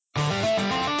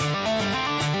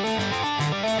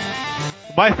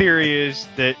My theory is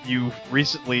that you've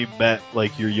recently met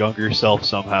like your younger self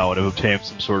somehow and have obtained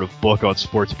some sort of book on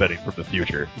sports betting from the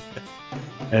future.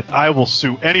 And I will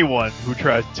sue anyone who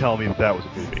tries to tell me that that was a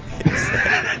movie.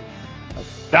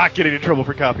 Not getting in trouble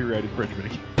for copyright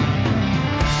infringement.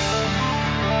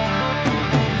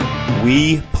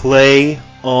 We play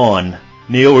on.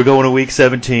 Neil, we're going to week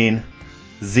 17.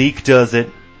 Zeke does it.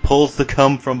 Pulls the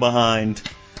come from behind.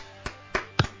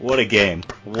 What a game.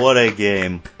 What a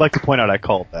game. I'd like to point out I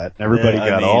called that. Everybody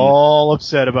got all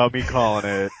upset about me calling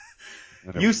it.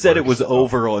 You said it was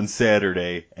over on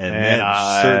Saturday, and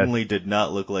that certainly did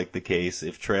not look like the case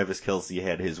if Travis Kelce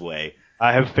had his way.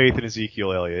 I have faith in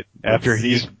Ezekiel Elliott. After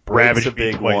he's ravaged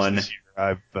me twice this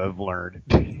year, I've learned.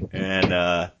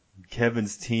 And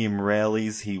Kevin's team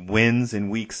rallies. He wins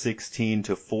in week 16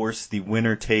 to force the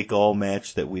winner-take-all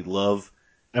match that we love.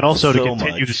 And also to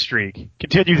continue the streak.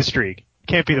 Continue the streak.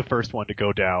 Can't be the first one to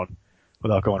go down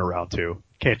without going to round 2.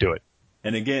 Can't do it.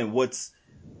 And again, what's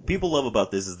people love about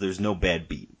this is there's no bad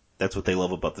beat. That's what they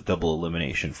love about the double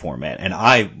elimination format. And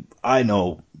I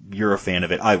know you're a fan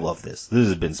of it. I love this. This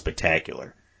has been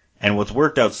spectacular. And what's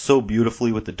worked out so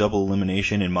beautifully with the double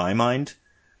elimination in my mind,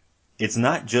 it's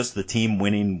not just the team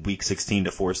winning week 16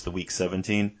 to force the week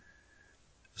 17.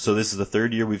 So this is the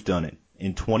third year we've done it.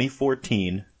 In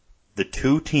 2014, the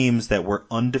two teams that were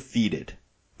undefeated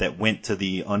that went to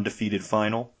the undefeated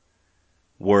final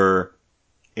were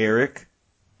Eric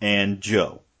and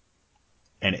Joe.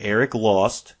 And Eric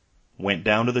lost, went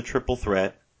down to the triple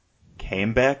threat,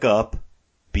 came back up,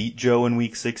 beat Joe in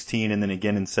week 16 and then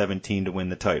again in 17 to win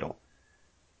the title.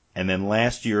 And then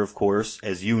last year, of course,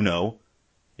 as you know,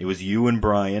 it was you and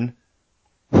Brian.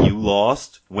 You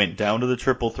lost, went down to the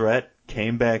triple threat,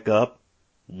 came back up,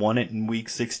 won it in week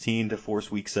 16 to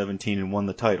force week 17 and won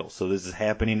the title. So this is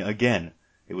happening again.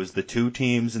 It was the two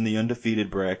teams in the undefeated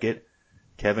bracket.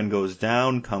 Kevin goes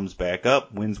down, comes back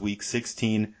up, wins week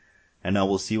 16, and now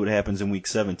we'll see what happens in week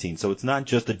 17. So it's not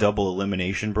just a double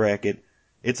elimination bracket.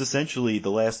 It's essentially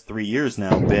the last 3 years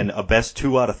now been a best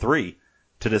 2 out of 3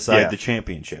 to decide the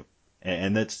championship.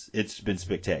 And it's been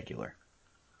spectacular.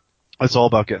 It's all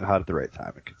about getting hot at the right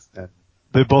time. And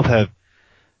they both have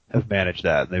managed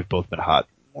that, and they've both been hot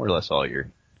more or less all year.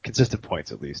 Consistent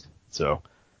points, at least. So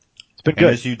it's been good.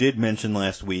 And as you did mention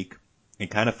last week,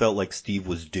 it kind of felt like Steve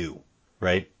was due,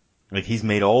 right? Like he's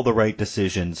made all the right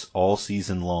decisions all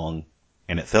season long,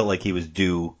 and it felt like he was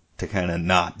due to kind of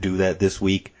not do that this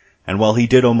week. And while he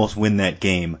did almost win that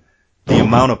game, the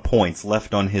amount of points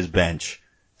left on his bench,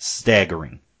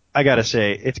 staggering. I gotta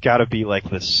say, it's gotta be like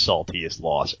the saltiest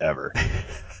loss ever.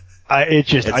 I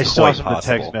saw some of the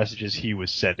text messages he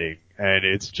was sending, and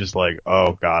it's just like,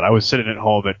 oh god. I was sitting at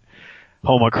home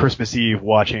on Christmas Eve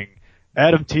watching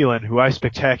Adam Thielen, who I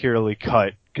spectacularly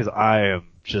cut because I am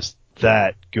just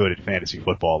that good at fantasy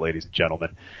football, ladies and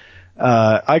gentlemen.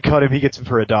 I cut him, he gets him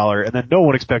for $1, and then no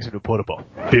one expects him to put up a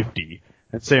 50,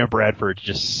 and Sam Bradford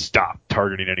just stopped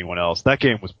targeting anyone else. That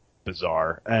game was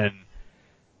bizarre, and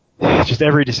just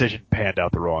every decision panned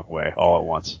out the wrong way all at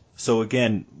once. So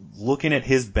again, looking at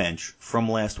his bench from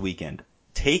last weekend,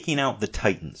 taking out the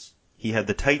Titans, he had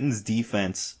the Titans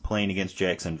defense playing against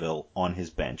Jacksonville on his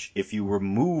bench. If you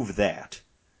remove that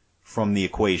from the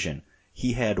equation,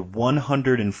 he had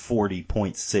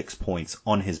 140.6 points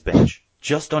on his bench.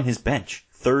 Just on his bench.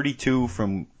 32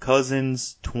 from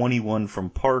Cousins, 21 from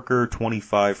Parker,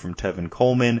 25 from Tevin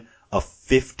Coleman, a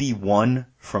 51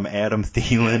 from Adam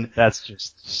Thielen. That's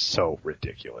just so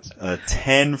ridiculous.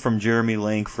 10 from Jeremy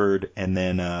Langford, and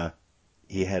then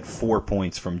he had 4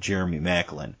 points from Jeremy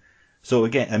Maclin. So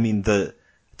again, I mean,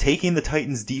 taking the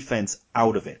Titans defense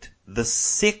out of it, the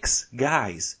 6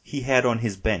 guys he had on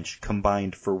his bench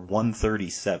combined for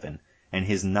 137, and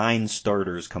his 9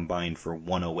 starters combined for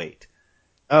 108.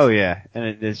 Oh yeah,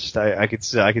 and it's just I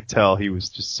could tell he was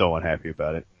just so unhappy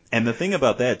about it. And the thing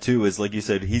about that too is, like you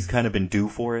said, he's kind of been due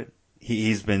for it.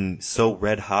 He's been so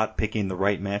red hot picking the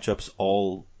right matchups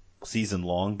all season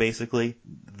long, basically.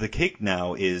 The kick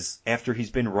now is, after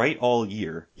he's been right all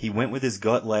year, he went with his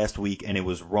gut last week and it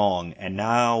was wrong, and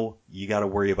now you gotta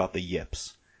worry about the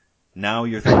yips. Now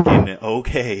you're thinking,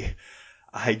 okay,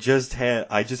 I just had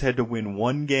to win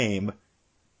one game,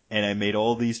 and I made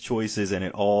all these choices and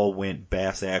it all went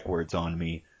bass-ackwards on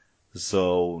me.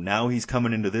 So now he's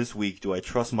coming into this week. Do I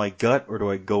trust my gut or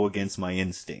do I go against my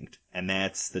instinct? And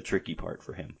that's the tricky part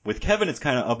for him. With Kevin, it's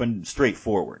kind of up and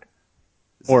straightforward.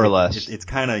 More or less. It's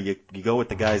kind of, you go with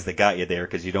the guys that got you there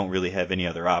because you don't really have any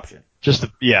other option.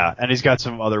 And he's got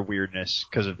some other weirdness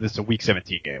because this is a week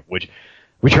 17 game, which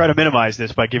we try to minimize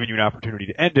this by giving you an opportunity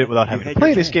to end it without having to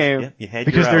play this game. Yeah,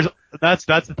 because That's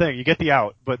the thing. You get the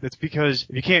out, but it's because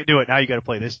if you can't do it, now you got to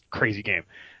play this crazy game.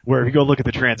 Where if you go look at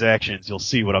the transactions, you'll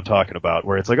see what I'm talking about.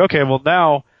 Where it's like, okay, well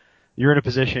now you're in a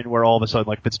position where all of a sudden,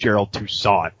 like Fitzgerald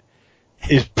Toussaint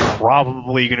is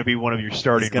probably going to be one of your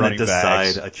starting running backs. He's going to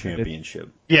decide a championship.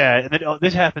 And then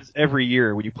this happens every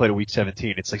year when you play to Week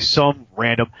 17. It's like some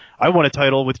random. I won a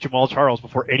title with Jamal Charles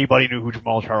before anybody knew who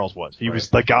Jamal Charles was. He was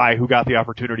the guy who got the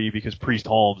opportunity because Priest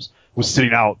Holmes was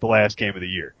sitting out the last game of the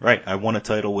year. Right. I won a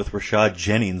title with Rashad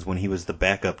Jennings when he was the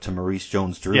backup to Maurice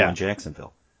Jones-Drew in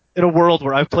Jacksonville. In a world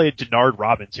where I've played Denard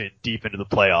Robinson deep into the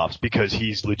playoffs because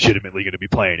he's legitimately going to be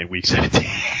playing in Week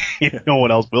 17. No one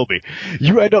else will be.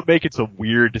 You end up making some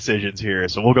weird decisions here,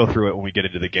 so we'll go through it when we get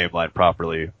into the game line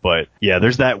properly. But, yeah,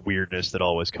 there's that weirdness that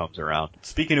always comes around.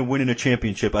 Speaking of winning a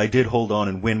championship, I did hold on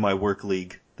and win my work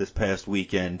league this past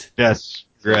weekend. Yes.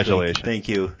 Congratulations. Thank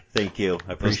you. I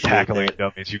appreciate those tackling that.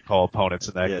 Dummies you call opponents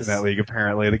in that league,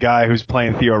 apparently. The guy who's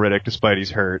playing Theo Riddick despite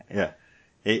he's hurt. Yeah.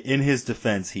 In his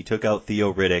defense, he took out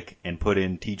Theo Riddick and put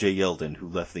in TJ Yeldon, who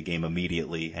left the game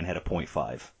immediately and had a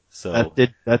 .5. So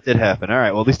that did happen. All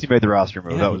right. Well, at least he made the roster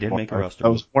move. Yeah, that he did make a roster move.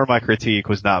 That was more my critique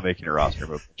was not making a roster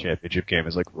move. The championship game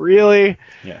is like, really?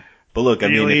 Yeah. But look,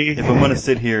 really? I mean, if I'm gonna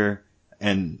sit here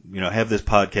and have this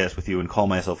podcast with you and call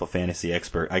myself a fantasy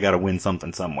expert, I got to win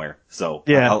something somewhere. So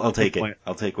yeah, I'll take it.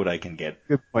 I'll take what I can get.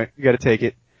 Good point. You got to take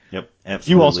it. Yep.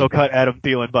 Absolutely. You also cut Adam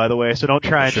Thielen, by the way, so don't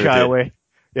try and shy away.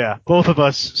 Yeah, both of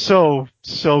us so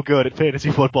good at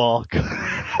fantasy football.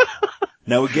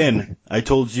 Now again, I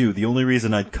told you the only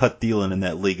reason I'd cut Thielen in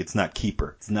that league, it's not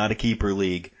keeper. It's not a keeper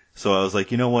league. So I was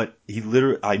like, you know what?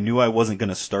 I knew I wasn't going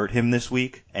to start him this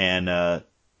week, and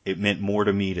it meant more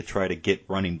to me to try to get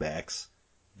running backs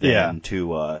than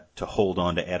to hold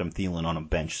on to Adam Thielen on a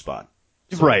bench spot.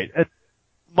 So, right.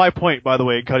 My point, by the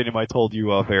way, in cutting him, I told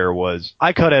you off air, was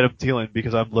I cut Adam Thielen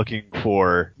because I'm looking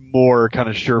for more kind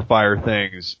of surefire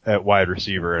things at wide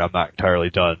receiver, and I'm not entirely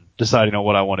done deciding on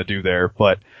what I want to do there.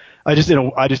 But I just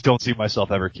don't see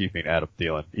myself ever keeping Adam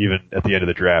Thielen, even at the end of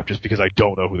the draft, just because I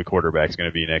don't know who the quarterback's going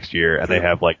to be next year, and they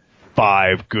have like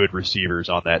 5 good receivers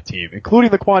on that team, including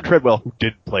Laquan Treadwell, who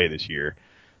didn't play this year.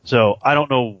 So I don't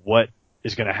know what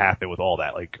is going to happen with all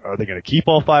that. Like, are they going to keep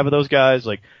all 5 of those guys?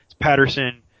 Like, it's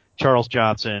Patterson, Charles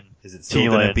Johnson, is it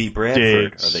still going to be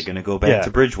Bradford? Diggs. Are they going to go back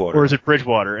to Bridgewater? Or is it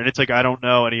Bridgewater? And it's like, I don't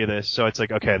know any of this. So it's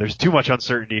like, okay, there's too much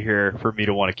uncertainty here for me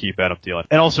to want to keep Adam Thielen.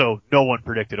 And also, no one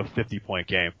predicted a 50-point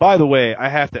game. By the way, I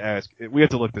have to ask, we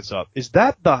have to look this up. Is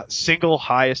that the single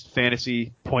highest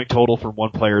fantasy point total for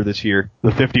one player this year?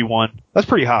 The 51? That's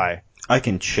pretty high. I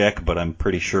can check, but I'm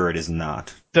pretty sure it is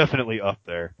not. Definitely up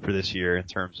there for this year in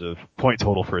terms of point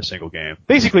total for a single game.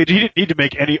 Basically, he didn't need to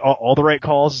make all the right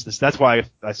calls. That's why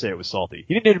I say it was salty.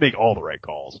 He didn't need to make all the right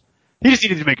calls. He just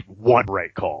needed to make one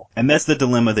right call. And that's the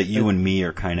dilemma that you and me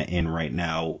are kind of in right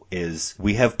now, is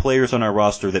we have players on our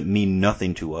roster that mean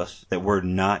nothing to us, that we're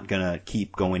not going to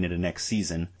keep going into next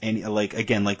season. And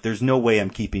there's no way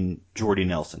I'm keeping Jordy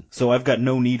Nelson. So I've got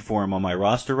no need for him on my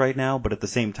roster right now, but at the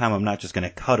same time, I'm not just going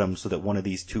to cut him so that one of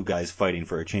these 2 guys fighting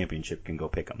for a championship can go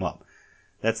pick him up.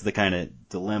 That's the kind of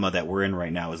dilemma that we're in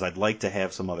right now, is I'd like to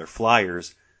have some other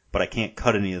flyers, but I can't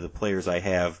cut any of the players I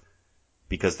have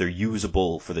because they're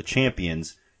usable for the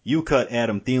champions. You cut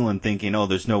Adam Thielen thinking,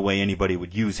 there's no way anybody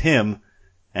would use him,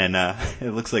 and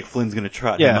it looks like Flynn's going to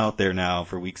trot him out there now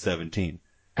for Week 17.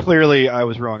 Clearly, I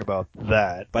was wrong about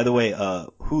that. By the way,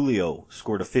 Julio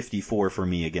scored a 54 for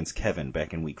me against Kevin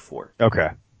back in Week 4.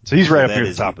 Okay. So he's right up near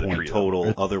the top of the tree.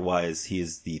 Total. Otherwise, he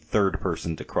is the 3rd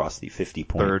person to cross the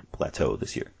 50-point plateau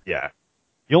this year. Yeah.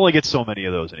 You only get so many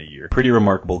of those in a year. Pretty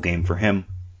remarkable game for him.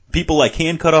 People I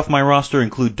can cut off my roster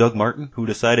include Doug Martin, who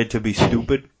decided to be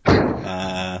stupid.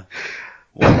 What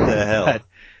the hell?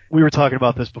 We were talking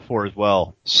about this before as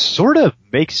well. Sort of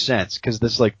makes sense, because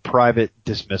this private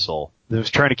dismissal, that was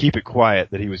trying to keep it quiet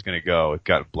that he was going to go, it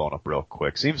got blown up real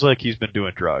quick. Seems like he's been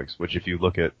doing drugs, which if you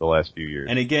look at the last few years.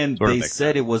 And again, they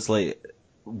said it was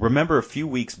remember a few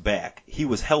weeks back, he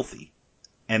was healthy.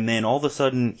 And then all of a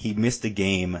sudden, he missed a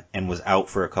game and was out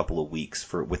for a couple of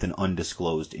weeks with an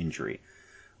undisclosed injury.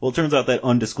 Well, it turns out that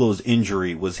undisclosed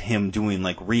injury was him doing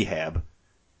rehab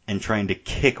and trying to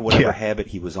kick whatever habit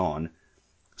he was on.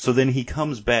 So then he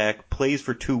comes back, plays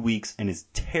for 2 weeks, and is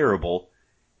terrible.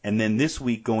 And then this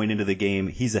week going into the game,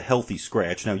 he's a healthy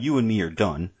scratch. Now, you and me are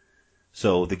done.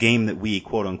 So the game that we,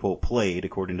 quote-unquote, played,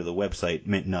 according to the website,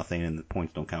 meant nothing, and the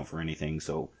points don't count for anything.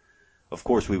 So, of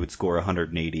course, we would score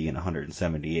 180 and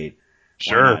 178.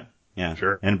 Sure. Yeah.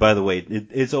 Sure. And by the way,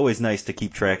 it's always nice to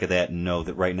keep track of that and know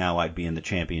that right now I'd be in the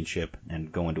championship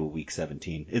and go into a Week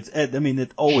 17.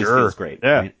 It always feels great.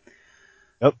 Yeah. Right?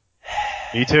 Yep.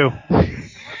 Me too.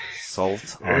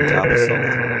 Salt on top of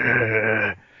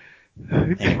salt.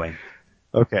 Anyway.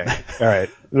 Okay. All right.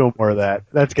 A little more of that.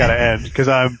 That's got to end because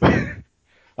I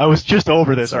was just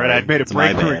over this. Sorry, all right. I'd made a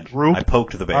breakthrough in group. I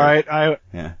poked the bear. All right.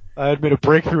 I had made a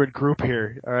breakthrough in group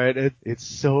here. All right. It's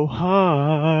so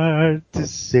hard to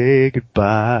say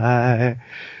goodbye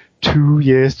to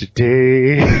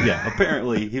yesterday. Yeah,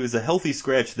 apparently he was a healthy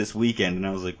scratch this weekend, and I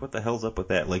was like, what the hell's up with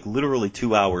that? Like, literally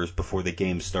 2 hours before the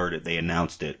game started, they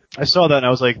announced it. I saw that, and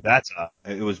I was like, that's up.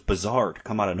 It was bizarre to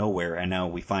come out of nowhere, and now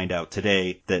we find out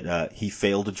today that he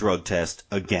failed a drug test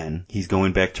again. He's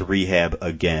going back to rehab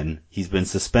again. He's been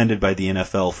suspended by the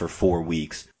NFL for 4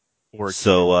 weeks.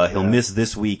 So he'll miss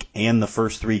this week and the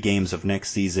first 3 games of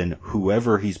next season,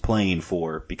 whoever he's playing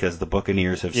for, because the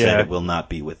Buccaneers have said it will not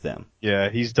be with them. Yeah,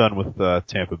 he's done with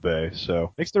Tampa Bay,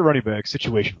 so makes their running back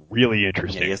situation really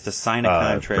interesting. Yeah, he has to sign a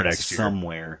contract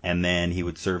somewhere, and then he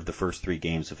would serve the first 3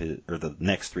 games of the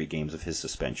next 3 games of his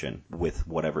suspension with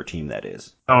whatever team that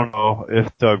is. I don't know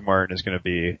if Doug Martin is going to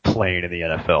be playing in the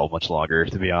NFL much longer,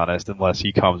 to be honest, unless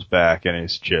he comes back and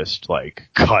is just like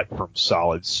cut from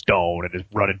solid stone and is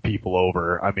running people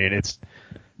over. I mean, it's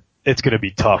going to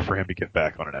be tough for him to get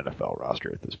back on an NFL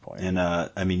roster at this point. And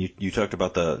I mean, you talked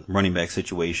about the running back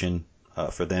situation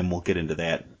for them. We'll get into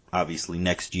that obviously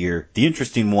next year. The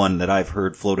interesting one that I've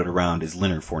heard floated around is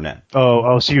Leonard Fournette.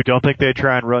 Oh, so you don't think they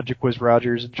try and run Jaquiz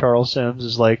Rogers and Charles Sims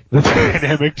as like the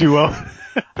dynamic duo?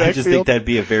 I just think that'd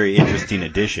be a very interesting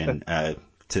addition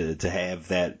to have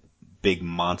that big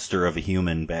monster of a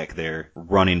human back there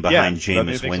running behind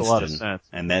Jameis Winston. A lot of sense.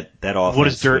 And that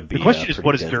offense would be the question is,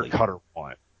 what does deadly. Dirk Cutter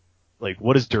want? Like,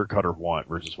 what does Dirk Cutter want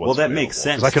versus what's Well, that available? makes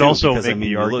sense, I could too, also because, make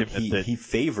the argument that he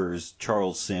favors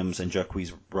Charles Sims and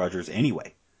Jaquiz Rogers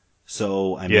anyway.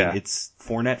 So, I mean,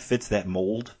 Fournette fits that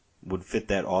mold, would fit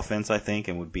that offense, I think,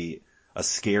 and would be a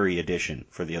scary addition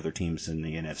for the other teams in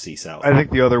the NFC South. I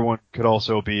think the other one could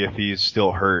also be if he's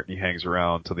still hurt and he hangs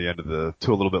around till the end of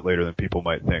to a little bit later than people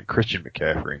might think. Christian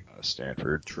McCaffrey,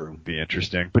 Stanford. True. Be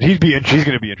interesting. But he's going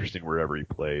to be interesting wherever he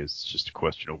plays. It's just a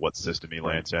question of what system he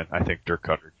lands in. I think Dirk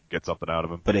Cutter can get something out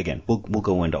of him. But again, we'll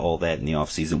go into all that in the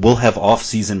offseason. We'll have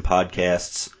off-season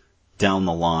podcasts down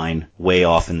the line, way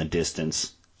off in the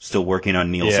distance. Still working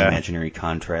on Neil's imaginary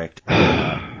contract.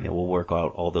 We'll work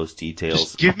out all those details.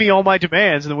 Just give me all my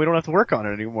demands, and then we don't have to work on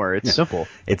it anymore. It's simple.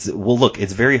 Look,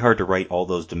 it's very hard to write all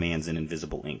those demands in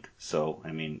invisible ink. So,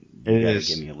 I mean, you gotta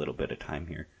give me a little bit of time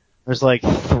here. There's like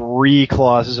 3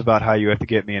 clauses about how you have to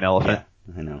get me an elephant.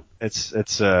 Yeah, I know. It's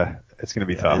gonna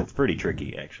be tough. It's pretty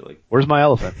tricky, actually. Where's my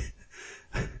elephant?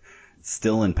 It's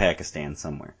still in Pakistan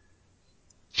somewhere.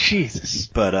 Jesus.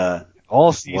 But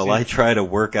all season. Well, I try to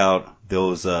work out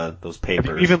those papers.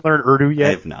 Have you even learned Urdu yet?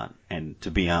 I have not. And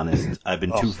to be honest, I've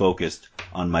been too focused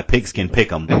on my pigskin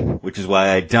pick'em, which is why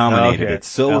I dominated it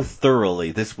so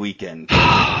thoroughly this weekend.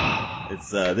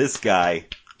 It's this guy.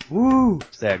 Woo!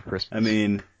 Sad Christmas. I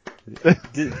mean,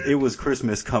 it was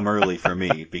Christmas come early for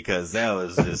me because that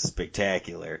was just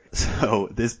spectacular. So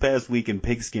this past week in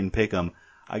pigskin pick'em,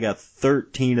 I got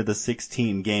 13 of the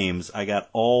 16 games. I got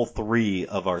all 3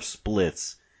 of our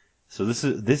splits. So this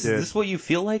is what you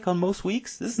feel like on most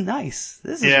weeks? This is nice.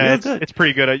 This is real good. It's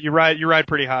pretty good. You ride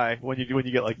pretty high when you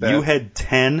get like that. You had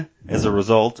 10 as a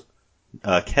result.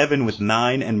 Kevin with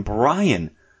 9 and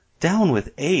Brian down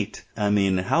with 8. I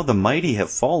mean, how the mighty have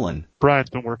fallen. Brian's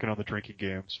been working on the drinking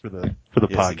games for the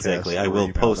podcast. Exactly. I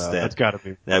will post that. That's got to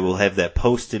be. I will have that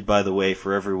posted, by the way,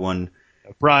 for everyone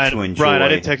Brian, to enjoy. Brian, I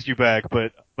didn't text you back,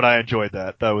 but I enjoyed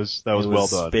that. That was well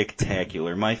done.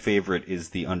 Spectacular. My favorite is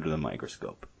the Under the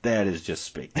Microscope. That is just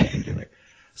spectacular.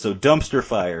 So dumpster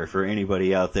fire for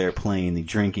anybody out there playing the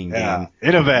drinking game.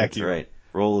 In a vacuum. That's right.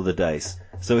 Roll of the dice.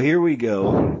 So here we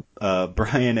go.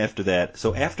 Brian after that.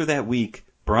 So after that week,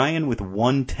 Brian with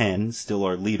 110, still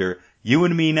our leader. You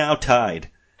and me now tied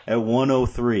at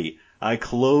 103. I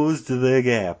closed the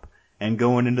gap. And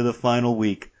going into the final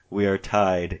week, we are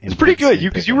tied. It's pretty good,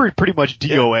 because you were pretty much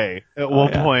DOA at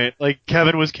one point. Like,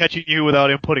 Kevin was catching you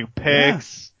without inputting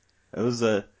picks. Yeah. It was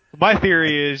My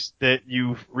theory is that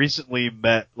you've recently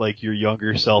met, like, your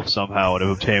younger self somehow and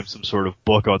have obtained some sort of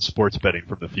book on sports betting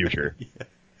from the future. Yeah.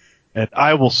 And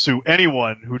I will sue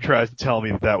anyone who tries to tell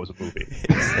me that was a movie.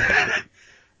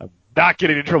 I'm not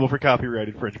getting in trouble for copyright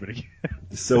infringement again.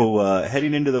 So,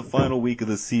 heading into the final week of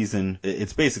the season,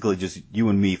 it's basically just you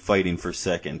and me fighting for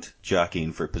second,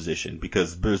 jockeying for position,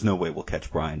 because there's no way we'll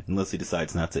catch Brian, unless he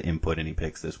decides not to input any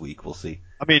picks this week. We'll see.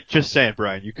 I mean, just saying,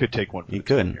 Brian, you could take one for the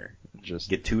team here. Just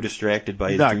get too distracted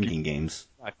by his drinking games.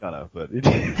 Not gonna, but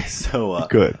so,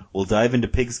 good. We'll dive into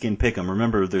Pigskin Pick'em.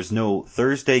 Remember, there's no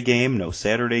Thursday game, no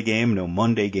Saturday game, no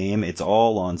Monday game. It's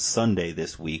all on Sunday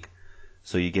this week.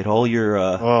 So you get all your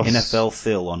NFL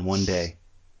fill on one day.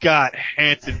 Scott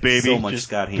Hansen, baby. So much just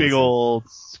Scott Hansen. Big old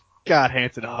Scott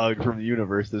Hansen hug from the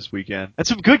universe this weekend. And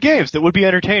some good games that would be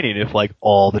entertaining if, like,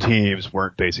 all the teams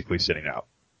weren't basically sitting out.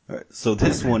 All right, so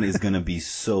this one is going to be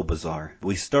so bizarre.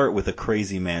 We start with a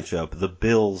crazy matchup, the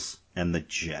Bills and the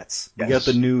Jets. Yes. We got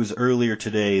the news earlier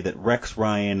today that Rex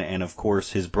Ryan and, of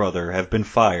course, his brother have been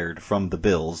fired from the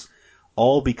Bills,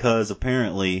 all because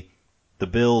apparently the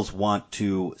Bills want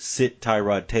to sit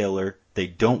Tyrod Taylor. They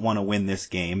don't want to win this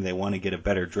game. They want to get a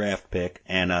better draft pick,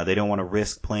 and they don't want to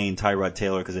risk playing Tyrod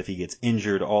Taylor because if he gets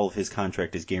injured, all of his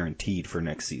contract is guaranteed for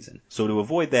next season. So to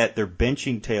avoid that, they're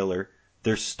benching Taylor.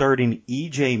 They're starting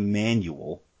E.J.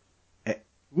 Manuel,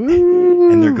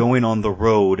 and they're going on the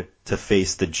road to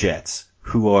face the Jets,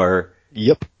 who are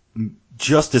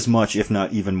just as much, if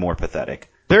not even more pathetic.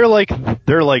 They're like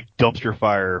dumpster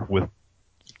fire with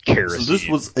kerosene. So this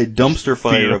was a dumpster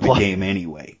fire of a game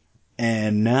anyway.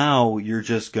 And now you're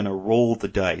just going to roll the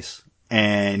dice,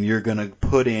 and you're going to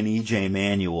put in E.J.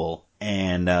 Manuel,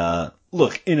 and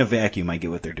look, in a vacuum I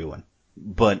get what they're doing.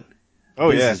 But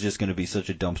this is just going to be such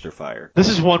a dumpster fire. This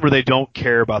is one where they don't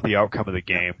care about the outcome of the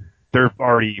game. They're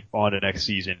already on to next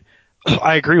season.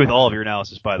 I agree with all of your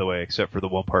analysis, by the way, except for the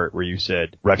one part where you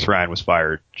said Rex Ryan was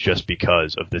fired just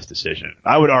because of this decision.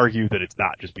 I would argue that it's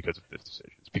not just because of this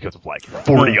decision. It's because of, like,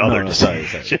 40 other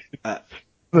decisions. Sorry.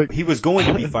 He was going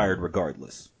to be fired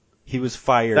regardless. He was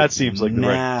fired that seems like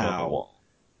now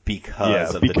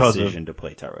because of the decision to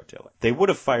play Tyrod Taylor. They would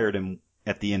have fired him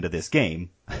at the end of this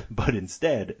game, but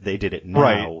instead they did it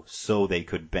now so they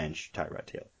could bench Tyrod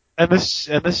Taylor. And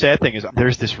the sad thing is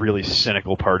there's this really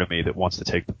cynical part of me that wants to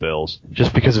take the Bills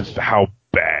just because of how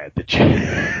bad the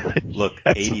Jets. Look,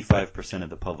 85% of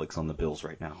the public's on the Bills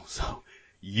right now, so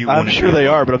I'm sure they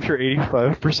are, but I'm sure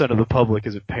 85% of the public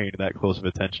isn't paying that close of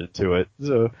attention to it.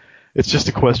 So it's just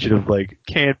a question of, like,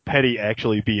 can Petty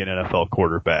actually be an NFL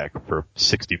quarterback for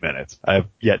 60 minutes? I have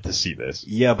yet to see this.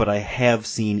 Yeah, but I have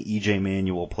seen E.J.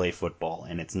 Manuel play football,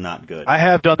 and it's not good. I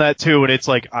have done that too, and it's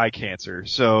like eye cancer.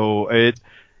 So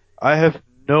I have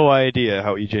no idea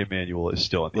how E.J. Manuel is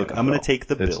still in the NFL. I'm going to take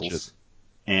the Bills,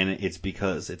 and it's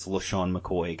because it's LaShawn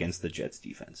McCoy against the Jets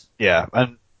defense. Yeah,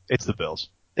 and it's the Bills.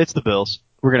 It's the Bills.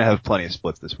 We're going to have plenty of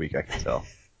splits this week, I can tell.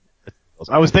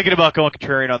 I was thinking about going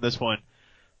contrarian on this one,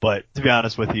 but to be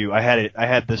honest with you, I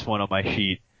had this one on my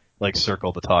sheet, like,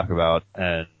 circled to talk about,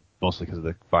 and mostly because of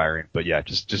the firing. But yeah,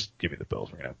 just give me the Bills.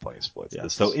 We're going to have plenty of splits. Yeah,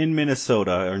 so in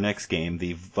Minnesota, our next game,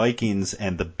 the Vikings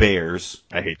and the Bears.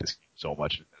 I hate this game so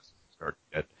much.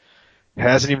 It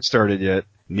hasn't even started yet.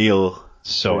 Neil,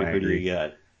 so angry. Who do you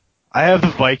got? I have the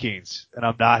Vikings, and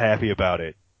I'm not happy about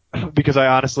it. Because I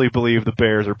honestly believe the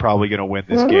Bears are probably going to win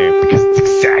this game because it's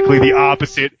exactly the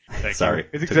opposite. It's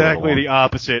exactly the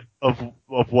opposite of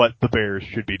what the Bears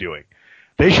should be doing.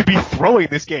 They should be throwing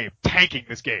this game, tanking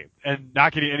this game, and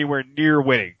not getting anywhere near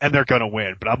winning. And they're going to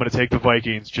win. But I'm going to take the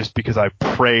Vikings just because I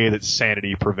pray that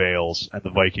sanity prevails and the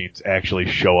Vikings actually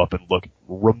show up and look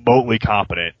remotely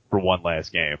competent for one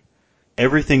last game.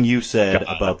 Everything you said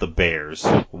about the Bears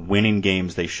winning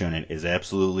games they shouldn't is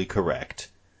absolutely correct.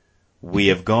 We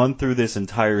have gone through this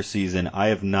entire season. I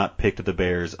have not picked the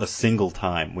Bears a single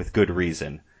time with good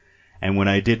reason. And when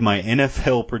I did my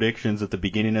NFL predictions at the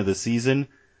beginning of the season,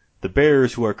 the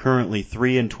Bears, who are currently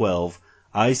 3-12,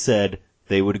 I said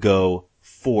they would go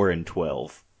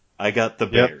 4-12. I got the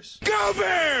Bears. Go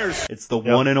Bears! It's the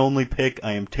one and only pick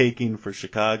I am taking for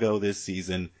Chicago this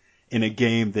season in a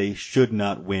game they should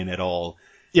not win at all.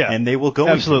 Yeah, and they will go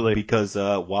absolutely because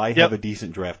why have a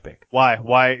decent draft pick? Why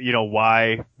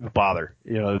bother?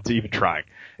 To even trying.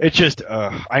 It's just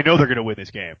I know they're going to win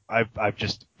this game.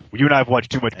 You and I have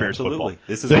watched too much Bears football.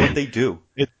 This is what they do.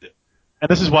 And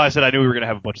this is why I said I knew we were going to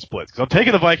have a bunch of splits because I'm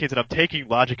taking the Vikings and I'm taking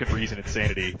logic and reason and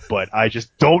sanity, but I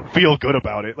just don't feel good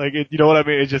about it. Like, you know what I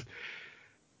mean? It's just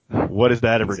what has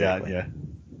that ever gotten?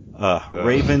 Yeah.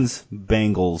 Ravens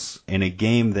Bengals in a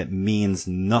game that means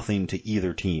nothing to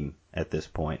either team at this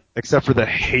point. Except for the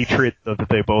hatred that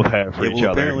they both have for each other. It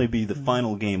will apparently be the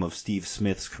final game of Steve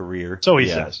Smith's career. So he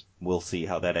says. We'll see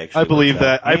how that actually I believe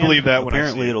that. I believe that when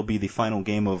apparently it'll be the final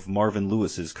game of Marvin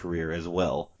Lewis's career as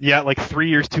well. Yeah, like 3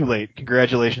 years too late.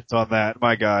 Congratulations on that.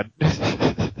 My God.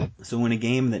 So in a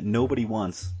game that nobody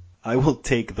wants, I will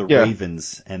take the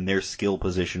Ravens and their skill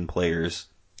position players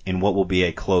in what will be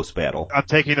a close battle. I'm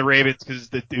taking the Ravens because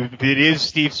it is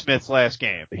Steve Smith's last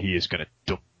game. He is going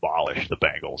to demolish the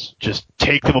Bengals. Just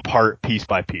take them apart piece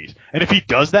by piece. And if he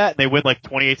does that and they win like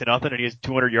 28-0 and he has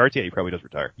 200 yards, he probably does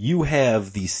retire. You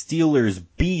have the Steelers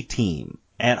B team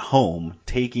at home,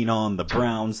 taking on the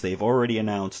Browns. They've already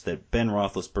announced that Ben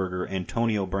Roethlisberger,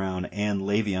 Antonio Brown, and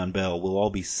Le'Veon Bell will all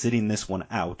be sitting this one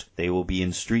out. They will be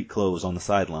in street clothes on the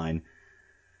sideline.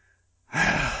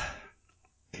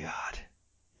 God.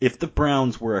 If the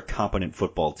Browns were a competent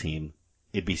football team,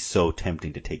 it'd be so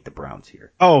tempting to take the Browns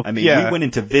here. Oh, I mean, yeah. we went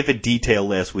into vivid detail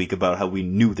last week about how we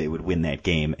knew they would win that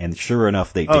game, and sure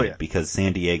enough, they did, because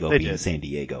San Diego being San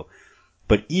Diego.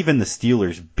 But even the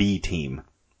Steelers' B team,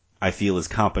 I feel, is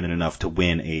competent enough to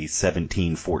win a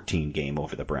 17-14 game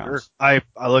over the Browns. Sure.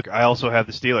 I also have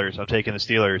the Steelers. I'm taking the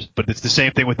Steelers, but it's the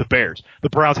same thing with the Bears. The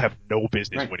Browns have no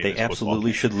business winning this football game. They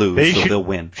absolutely should lose, so they'll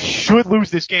win. Should lose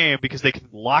this game because they can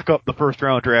lock up the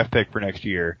first-round draft pick for next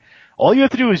year. All you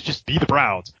have to do is just be the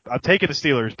Browns. I'm taking the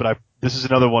Steelers, but this is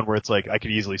another one where it's like I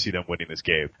could easily see them winning this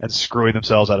game and screwing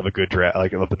themselves out of a good draft,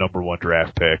 like of the number 1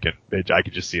 draft pick, and I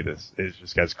could just see this. It's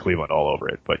just guys Cleveland all over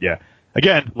it. But yeah,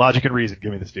 again, logic and reason.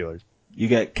 Give me the Steelers. You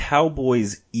got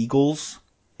Cowboys, Eagles.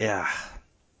 Yeah.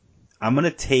 I'm going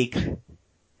to take...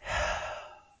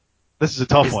 This is a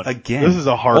tough one. Again, this is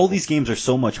a hard all these games are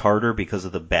so much harder because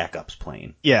of the backups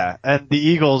playing. Yeah, and the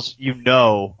Eagles,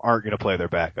 aren't going to play their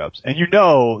backups. And you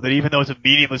know that even though it's a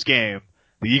meaningless game,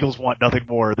 the Eagles want nothing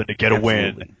more than to get a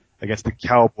win against the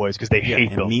Cowboys because they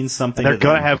hate them. It means something. And they're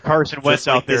going to have Carson Wentz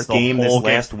out there this game this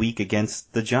last week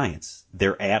against the Giants.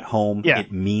 They're at home. Yeah.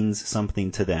 It means something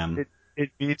to them. It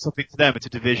means something to them. It's a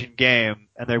division game,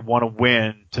 and they want to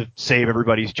win to save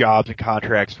everybody's jobs and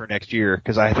contracts for next year.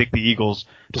 Because I think the Eagles,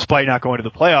 despite not going to the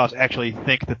playoffs, actually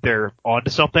think that they're onto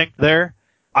something there.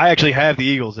 I actually have the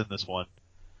Eagles in this one,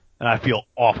 and I feel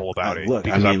awful about it. Look,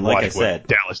 because like I said,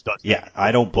 Dallas does. Yeah,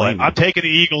 I don't blame you. I'm taking the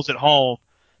Eagles at home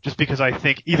just because I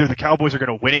think either the Cowboys are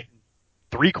going to win it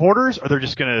in 3 quarters, or they're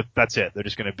just going to. That's it. They're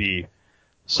just going to be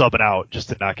subbing out just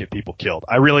to not get people killed.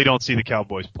 I really don't see the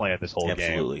Cowboys playing this whole game.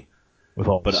 Absolutely.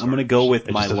 But I'm going to go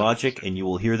with my logic, and you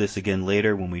will hear this again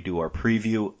later when we do our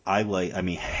preview.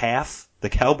 Half the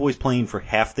Cowboys playing for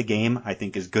half the game, I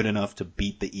think, is good enough to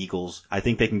beat the Eagles. I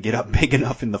think they can get up big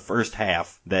enough in the first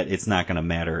half that it's not going to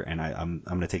matter, and I'm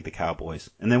going to take the Cowboys.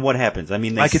 And then what happens? I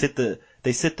mean, they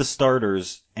sit the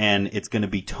starters, and it's going to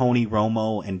be Tony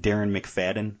Romo and Darren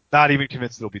McFadden. Not even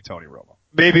convinced it'll be Tony Romo.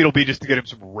 Maybe it'll be just to get him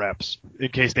some reps in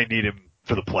case they need him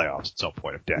for the playoffs at some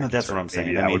point if Dak. No, that's what I'm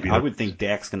saying. I would think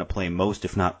Dak's going to play most,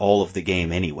 if not all, of the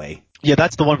game anyway. Yeah,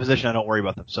 that's the one position I don't worry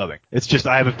about them subbing. It's just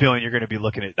I have a feeling you're going to be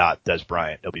looking at not Des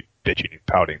Bryant. They'll be bitching and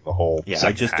pouting the whole Yeah,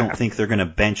 I just don't think they're going to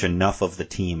bench enough of the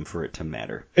team for it to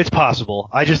matter. It's possible.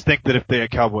 I just think that if the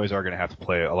Cowboys are going to have to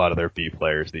play a lot of their B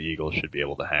players, the Eagles should be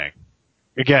able to hang.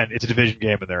 Again, it's a division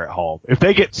game and they're at home. If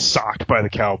they get socked by the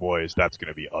Cowboys, that's going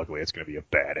to be ugly. It's going to be a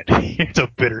bad ending. It's a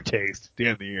bitter taste at the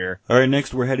end of the year. All right,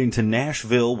 next we're heading to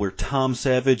Nashville, where Tom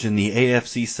Savage and the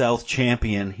AFC South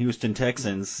champion Houston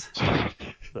Texans,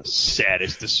 the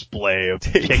saddest display of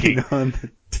taking on the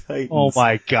Titans. Oh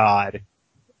my God!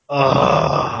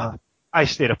 I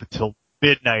stayed up until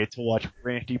midnight to watch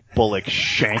Randy Bullock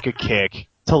shank a kick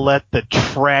to let the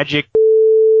tragic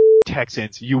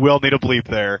Texans. You will need a bleep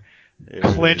there.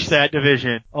 Clinch that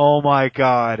division. Oh my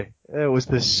God. It was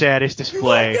the saddest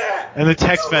display. And the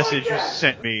text message you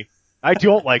sent me. I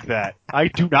don't like that. I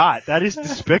do not. That is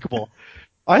despicable.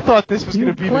 I thought this was going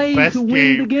to be the best game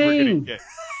we're going to get.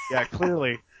 Yeah,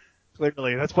 clearly.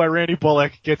 That's why Randy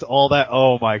Bullock gets all that.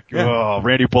 Oh my God. Yeah. Oh,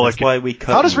 Randy Bullock. That's why we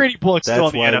cut How does Randy Bullock still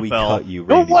in the NFL? That's why we cut you,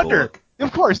 Randy No wonder. Bullock.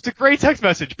 Of course, it's a great text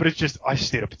message, but it's just, I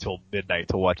stayed up until midnight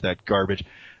to watch that garbage.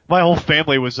 My whole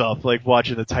family was up,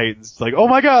 watching the Titans. Oh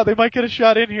my God, they might get a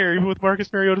shot in here, even with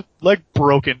Marcus Mariota's leg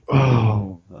broken.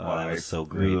 Oh, that was so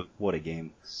great. What a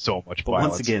game. So much But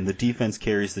violence. once again, the defense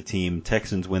carries the team.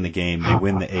 Texans win the game. They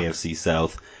win the AFC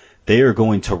South. They are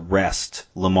going to rest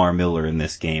Lamar Miller in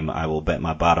this game. I will bet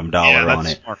my bottom dollar on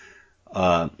it. Smart.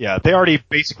 They already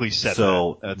basically said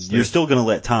so that. So you're still going to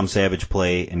let Tom Savage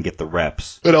play and get the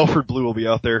reps. But Alfred Blue will be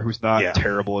out there, who's not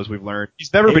terrible as we've learned.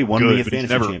 He's never been won good, me a but fantasy he's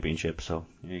never championship. So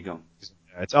there you go.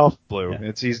 It's Alfred Blue.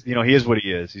 Yeah. He is what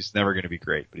he is. He's never going to be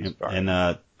great, but he's fine.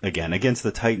 And again, against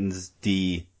the Titans,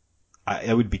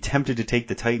 I would be tempted to take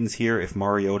the Titans here if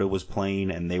Mariota was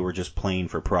playing and they were just playing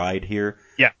for pride here.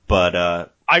 Yeah. But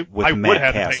I would have Matt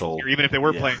the Castle, Titans here, even if they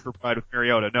were playing for pride with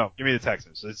Mariota. No, give me the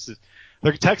Texans.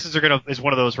 The Texans is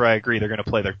one of those where I agree they're going to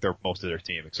play their most of their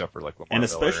team except for Lamar and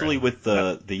especially Miller with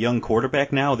the young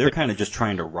quarterback now, they're kind of just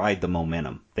trying to ride the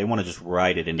momentum. They want to just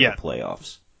ride it into the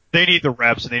playoffs. They need the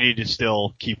reps and they need to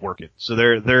still keep working. So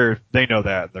they know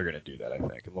that and they're going to do that. I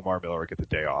think and Lamar Miller will get the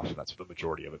day off and that's the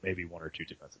majority of it. Maybe one or two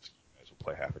defensive guys will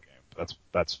play half a game.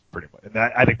 That's pretty much. And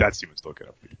I think that team is still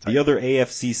going to be tight. The other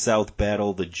AFC South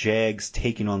battle, the Jags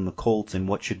taking on the Colts in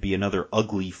what should be another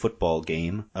ugly football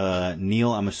game.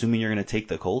 Neil, I'm assuming you're going to take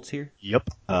the Colts here? Yep.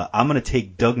 I'm going to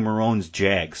take Doug Marrone's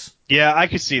Jags. Yeah, I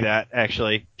could see that,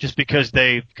 actually. Just because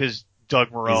Doug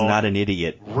Marrone is not an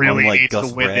idiot. Really needs Gus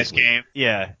to win Bradley. this game.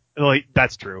 Yeah. Well,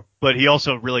 that's true. But he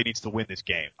also really needs to win this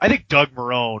game. I think Doug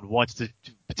Marrone wants to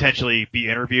potentially be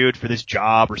interviewed for this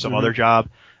job or some other job.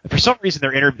 For some reason,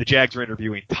 the Jags are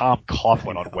interviewing Tom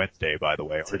Coughlin on Wednesday, by the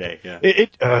way. Today, yeah.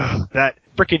 That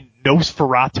freaking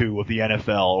Nosferatu of the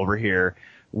NFL over here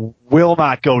will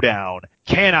not go down,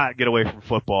 cannot get away from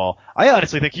football. I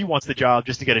honestly think he wants the job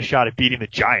just to get a shot at beating the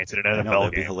Giants in an NFL game.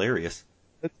 That'd be hilarious.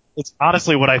 It's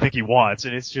honestly what I think he wants,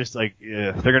 and it's just like,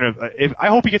 I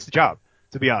hope he gets the job,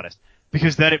 to be honest,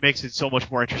 because then it makes it so much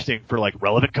more interesting for like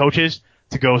relevant coaches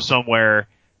to go somewhere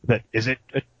that isn't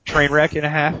a train wreck and a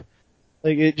half.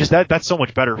 Like that's so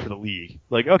much better for the league.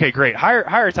 Like, okay, great,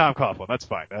 hire Tom Coughlin, that's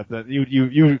fine.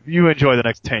 You enjoy the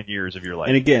next 10 years of your life.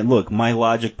 And again, look, my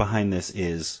logic behind this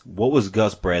is, what was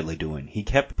Gus Bradley doing? He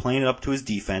kept playing it up to his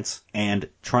defense and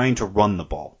trying to run the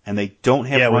ball. And they don't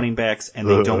have running backs and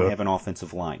they don't have an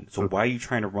offensive line. So why are you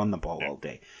trying to run the ball all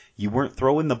day? You weren't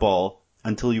throwing the ball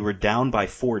until you were down by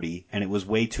 40 and it was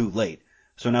way too late.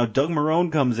 So now Doug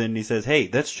Marrone comes in and he says, hey,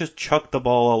 let's just chuck the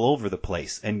ball all over the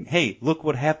place. And hey, look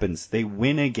what happens. They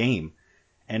win a game.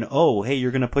 And oh, hey,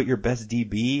 you're going to put your best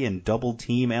DB and double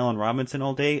team Allen Robinson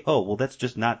all day? Oh, well, let's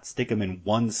just not stick him in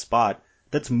one spot.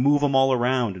 Let's move them all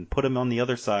around and put him on the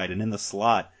other side and in the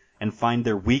slot and find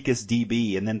their weakest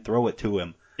DB and then throw it to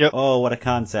him. Yep. Oh, what a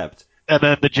concept. And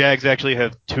then the Jags actually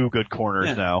have two good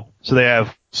corners now. So they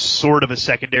have sort of a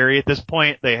secondary at this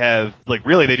point. They have, they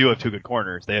do have two good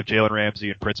corners. They have Jalen Ramsey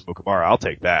and Prince Mukamara. I'll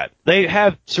take that. They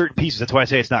have certain pieces. That's why I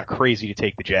say it's not crazy to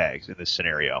take the Jags in this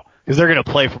scenario, because they're going to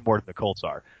play for more than the Colts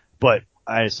are. But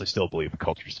I honestly still believe the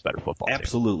Colts are just a better football team.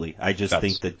 Absolutely. I just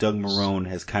think that Doug Marrone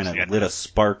has kind of lit a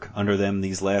spark under them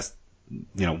these last,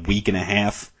 week and a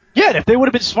half. Yeah, and if they would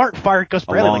have been smart and fired Gus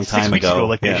Bradley like 6 weeks ago,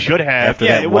 like they should have, after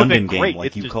that it would have London been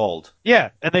great. Game, you called. Yeah,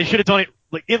 and they should have done it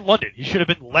like in London. He should have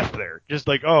been left there, just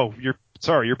like, oh,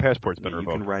 your passport's been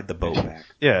revoked. You can ride the boat back.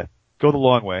 Yeah, go the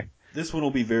long way. This one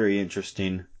will be very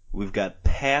interesting. We've got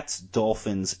Pats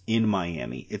Dolphins in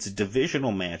Miami. It's a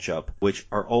divisional matchup, which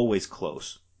are always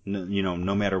close.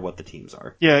 No matter what the teams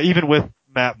are. Yeah, even with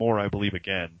Matt Moore, I believe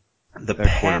again. The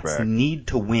Pats need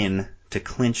to win to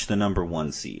clinch the number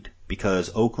 1 seed,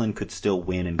 because Oakland could still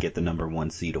win and get the number 1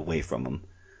 seed away from them.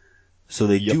 So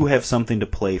they do have something to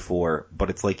play for, but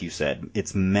it's like you said,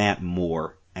 it's Matt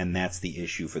Moore, and that's the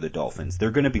issue for the Dolphins.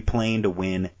 They're going to be playing to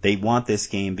win. They want this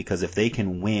game because if they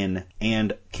can win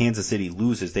and Kansas City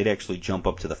loses, they'd actually jump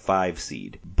up to the 5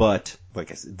 seed. But,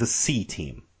 like I said, the C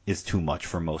team is too much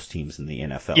for most teams in the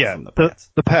NFL from the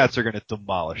Pats. The Pats are going to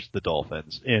demolish the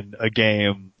Dolphins in a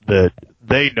game that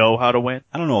they know how to win.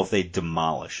 I don't know if they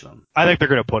demolish them. I think they're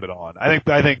going to put it on. I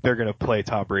think they're going to play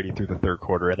Tom Brady through the third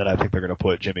quarter, and then I think they're going to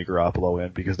put Jimmy Garoppolo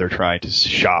in because they're trying to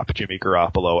shop Jimmy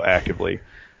Garoppolo actively.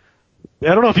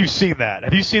 I don't know if you've seen that.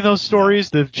 Have you seen those stories,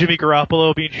 the Jimmy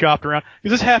Garoppolo being shopped around?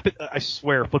 Because this happened, I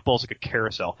swear, football's like a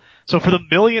carousel. So for the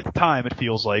millionth time, it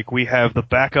feels like, we have the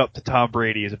backup to Tom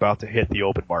Brady is about to hit the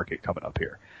open market coming up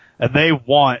here. And they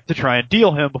want to try and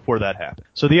deal him before that happens.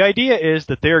 So the idea is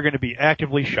that they're going to be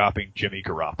actively shopping Jimmy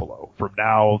Garoppolo from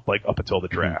now, up until the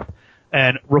draft.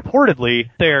 And reportedly,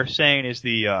 they're saying is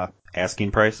the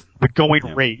asking price? The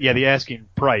going rate. Yeah, the asking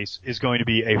price is going to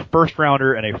be a first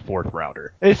rounder and a fourth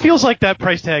rounder. It feels like that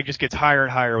price tag just gets higher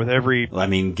and higher with every... Well, I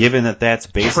mean, given that that's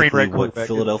basically what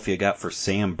Philadelphia got for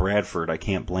Sam Bradford, I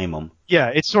can't blame them. Yeah,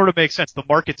 it sort of makes sense. The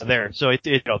market's there, so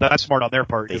that's smart on their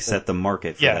part. They set the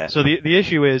market for that. Yeah, so the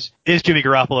issue is Jimmy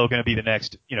Garoppolo going to be the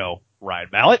next, Ryan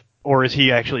Mallett? Or is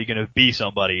he actually going to be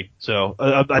somebody? So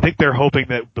I think they're hoping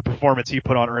that the performance he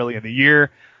put on early in the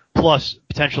year, plus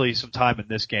potentially some time in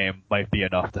this game, might be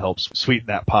enough to help sweeten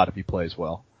that pot if he plays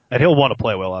well. And he'll want to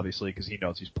play well, obviously, because he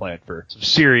knows he's playing for some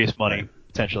serious money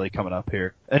potentially coming up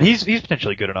here. And he's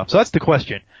potentially good enough. So that's the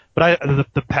question. But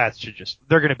the Pats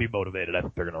they're going to be motivated. I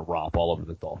think they're going to romp all over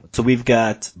the Dolphins. So we've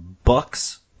got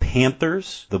Bucks,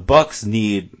 Panthers. The Bucks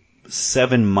need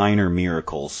 7 minor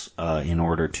miracles in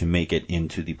order to make it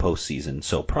into the postseason,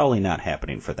 so probably not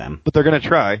happening for them. But they're going to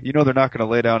try. They're not going to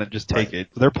lay down and just take it.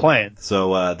 They're playing.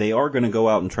 So they are going to go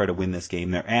out and try to win this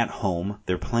game. They're at home.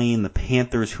 They're playing the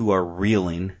Panthers, who are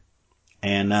reeling.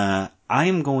 And I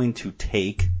am going to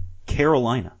take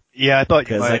Carolina. Yeah, I thought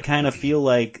you might. Because I kind of feel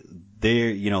like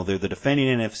they're the defending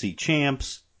NFC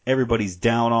champs. Everybody's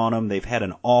down on them. They've had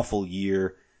an awful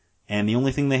year. And the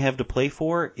only thing they have to play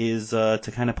for is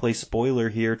to kind of play spoiler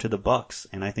here to the Bucks,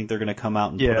 and I think they're going to come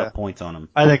out and put up points on them.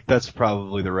 I think that's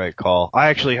probably the right call. I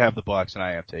actually have the Bucks, and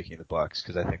I am taking the Bucks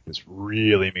because I think this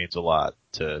really means a lot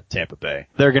to Tampa Bay.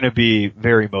 They're going to be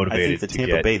very motivated. I think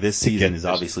Tampa Bay this season is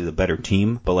obviously the better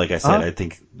team, but like I said, I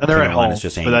think Carolina's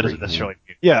just angry. But that doesn't necessarily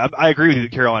mean. Yeah, I agree with you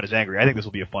that Carolina's angry. I think this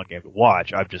will be a fun game to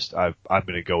watch. I'm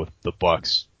going to go with the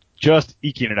Bucks. Just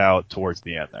eking it out towards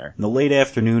the end there. In the late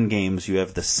afternoon games, you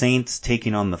have the Saints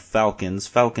taking on the Falcons.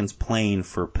 Falcons playing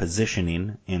for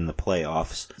positioning in the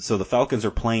playoffs. So the Falcons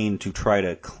are playing to try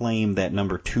to claim that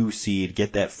number 2 seed,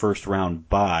 get that first round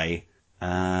bye.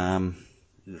 I'll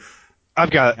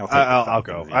go.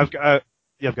 I've got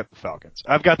the Falcons.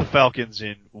 I've got the Falcons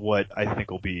in what I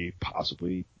think will be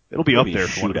it'll be up there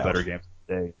for one of the better games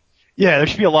today. Yeah, there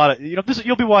should be a lot of,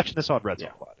 you'll be watching this on Red Zone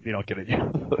a lot if you don't get it yet.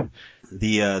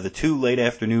 The 2 late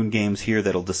afternoon games here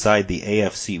that'll decide the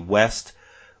AFC West.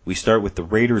 We start with the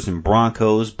Raiders and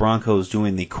Broncos. Broncos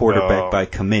doing the quarterback by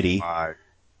committee.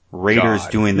 Raiders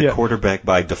doing the quarterback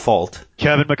by default.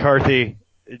 Kevin McCarthy,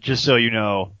 just so you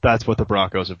know, that's what the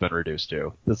Broncos have been reduced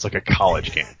to. It's like a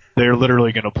college game. They're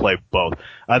literally going to play both.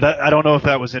 I don't know if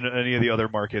that was in any of the other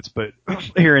markets, but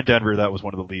here in Denver, that was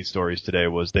one of the lead stories today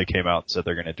was they came out and said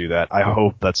they're going to do that. I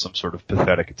hope that's some sort of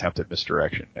pathetic attempt at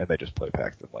misdirection, and they just play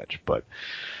Paxton Lynch. But,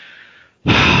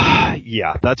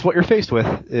 yeah, that's what you're faced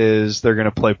with, is they're going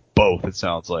to play both, it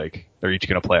sounds like. They're each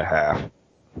going to play a half.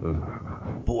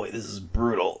 Boy, this is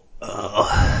brutal.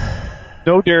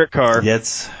 No Derek Carr.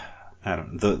 I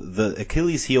don't know. The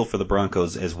Achilles heel for the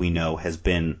Broncos, as we know, has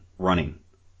been running.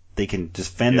 They can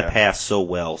defend the pass so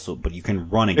well, but you can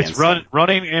run against them.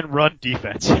 Running and run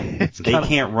defense. They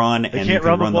can't run, and you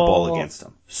can run the ball against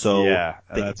them. So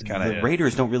the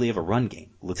Raiders don't really have a run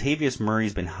game. Latavius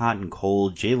Murray's been hot and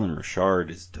cold. Jalen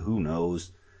Richard is who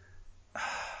knows.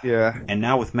 Yeah. And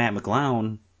now with Matt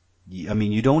McGlown,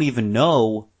 you don't even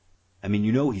know.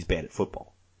 You know he's bad at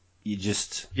football. We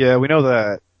know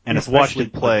that. And He's watched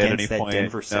him play against at any that point.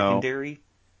 Denver secondary.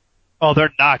 Oh,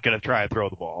 they're not going to try and throw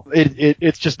the ball.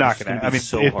 It's just not going to. It's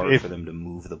so hard for them to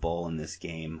move the ball in this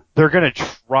game. They're going to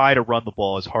try to run the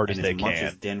ball as hard as they can. As much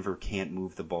as Denver can't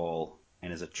move the ball,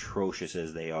 and as atrocious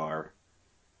as they are,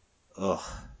 I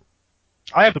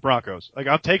have the Broncos.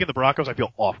 I'm taking the Broncos. I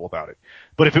feel awful about it.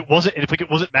 But if it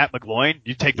wasn't Matt McGloin,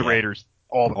 you'd take the Raiders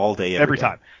all day, every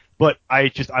time. But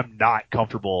I'm not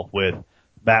comfortable with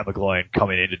Matt McGloin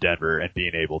coming into Denver and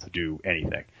being able to do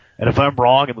anything. And if I'm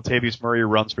wrong and Latavius Murray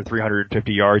runs for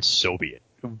 350 yards, so be it.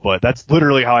 But that's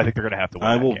literally how I think they're going to have to win.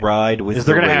 I will ride with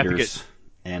the Raiders,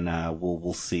 and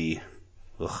we'll see.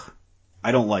 Ugh.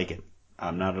 I don't like it.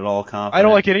 I'm not at all confident. I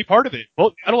don't like any part of it.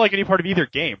 Well, I don't like any part of either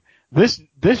game. This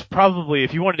probably,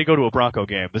 if you wanted to go to a Bronco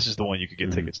game, this is the one you could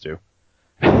get tickets to.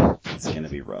 It's going to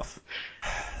be rough.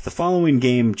 The following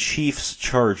game,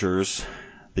 Chiefs-Chargers.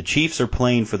 The Chiefs are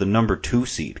playing for the number 2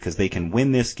 seed because they can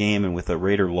win this game, and with a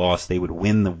Raider loss, they would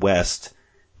win the West.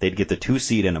 They'd get the 2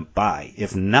 seed and a bye.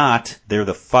 If not, they're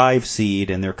the 5 seed,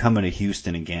 and they're coming to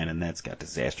Houston again, and that's got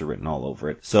disaster written all over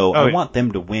it. So I want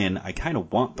them to win. I kind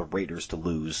of want the Raiders to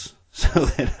lose so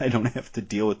that I don't have to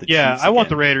deal with the Chiefs I want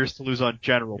the Raiders to lose on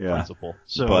general principle.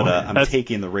 So, but I'm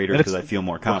taking the Raiders because I feel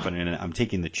more confident in it. I'm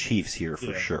taking the Chiefs here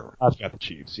for sure. I've got the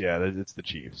Chiefs. Yeah, it's the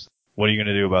Chiefs. What are you going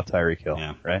to do about Tyreek Hill?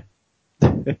 Yeah. Right?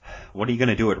 What are you going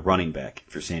to do at running back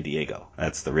for San Diego?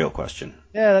 That's the real question.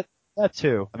 Yeah, that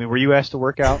too. Were you asked to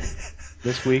work out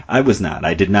this week? I was not.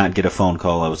 I did not get a phone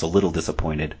call. I was a little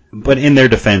disappointed. But in their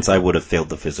defense, I would have failed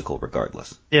the physical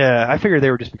regardless. Yeah, I figured they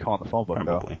would just be calling the phone book,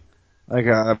 Probably.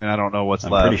 though. I don't know what's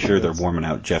left. I'm pretty sure they're warming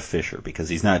out Jeff Fisher because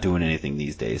he's not doing anything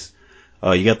these days.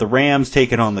 You got the Rams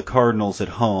taking on the Cardinals at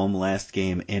home, last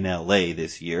game in L.A.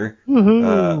 this year.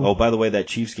 By the way, that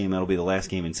Chiefs game, that'll be the last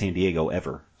game in San Diego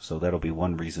ever. So that'll be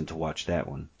one reason to watch that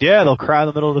one. Yeah, they'll cry in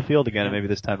the middle of the field again, and maybe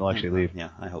this time they'll actually leave. Yeah,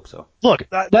 I hope so. Look,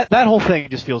 that whole thing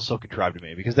just feels so contrived to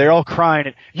me because they're all crying.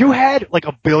 And you had like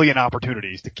a billion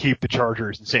opportunities to keep the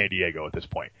Chargers in San Diego at this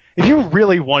point. If you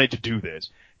really wanted to do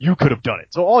this, you could have done it.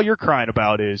 So all you're crying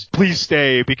about is, please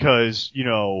stay because,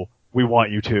 we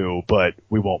want you to, but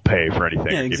we won't pay for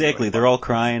anything. Yeah, exactly. They're all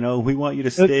crying, we want you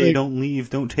to stay, don't leave,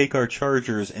 don't take our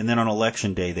Chargers. And then on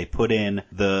election day, they put in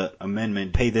the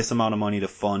amendment, pay this amount of money to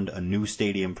fund a new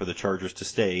stadium for the Chargers to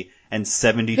stay, and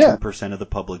 72% of the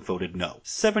public voted no.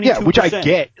 72%. Yeah, which I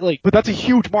get, but that's a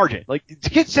huge margin. To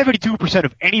get 72%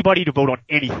 of anybody to vote on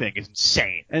anything is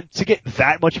insane. And to get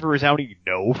that much of a resounding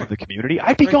no from the community,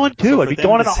 I'd be gone too. So I'd be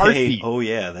gone in a heartbeat. Oh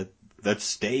yeah, let's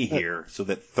stay here so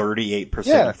that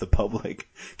 38% of the public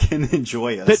can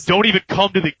enjoy us. That don't even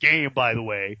come to the game, by the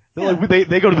way.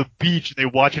 They go to the beach and they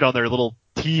watch it on their little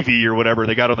TV or whatever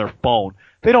they got on their phone.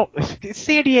 They don't. It's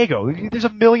San Diego. There's a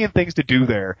million things to do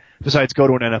there besides go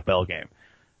to an NFL game,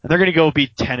 and they're going to go be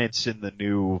tenants in the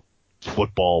new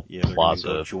football plaza. They're going to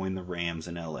go join the Rams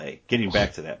in L.A. Getting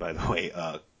back to that, by the way,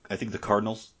 I think the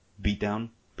Cardinals beat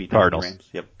down Cardinals. The Rams.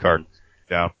 Yep.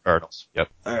 Cardinals. Yep.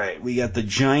 All right, we got the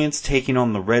Giants taking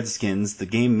on the Redskins. The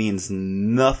game means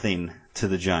nothing to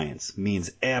the Giants.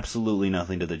 Means absolutely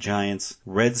nothing to the Giants.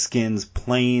 Redskins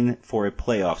playing for a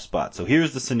playoff spot. So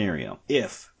here's the scenario.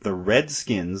 If the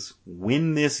Redskins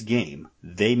win this game,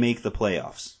 they make the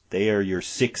playoffs. They are your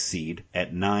 6th seed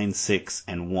at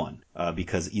 9-6-1,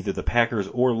 because either the Packers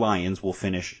or Lions will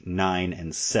finish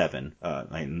 9-7,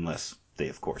 unless they,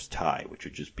 of course, tie, which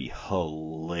would just be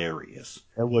hilarious.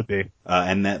 It would be.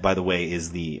 And that, by the way,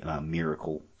 is the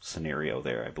miracle scenario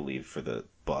there, I believe, for the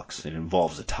Bucks. It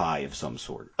involves a tie of some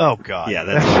sort. Oh, God. Yeah,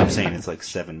 that's what I'm saying. It's like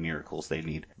 7 miracles they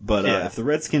need. But if the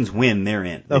Redskins win, they're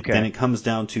in. Okay. Then it comes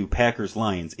down to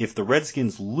Packers-Lions. If the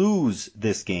Redskins lose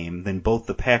this game, then both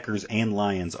the Packers and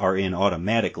Lions are in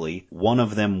automatically. One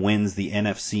of them wins the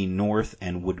NFC North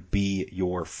and would be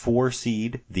your 4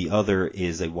 seed. The other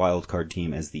is a wild card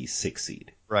team as the 6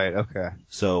 seed. Right, okay.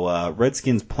 So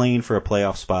Redskins playing for a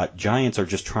playoff spot. Giants are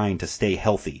just trying to stay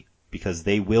healthy because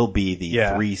they will be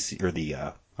the 3 seed, or the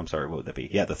I'm sorry, what would that be?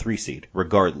 Yeah, the 3 seed,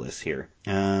 regardless here.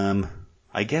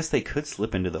 I guess they could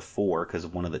slip into the 4 because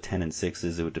of one of the 10 and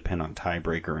 6s. It would depend on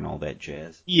tiebreaker and all that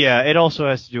jazz. Yeah, it also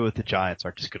has to do with the Giants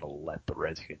aren't just going to let the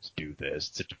Redskins do this.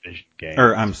 It's a division game.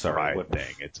 Or I'm sorry, what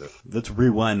thing? Let's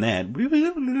rewind that. And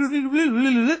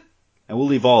we'll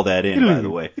leave all that in, by the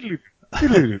way,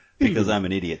 because I'm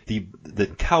an idiot. The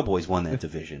Cowboys won that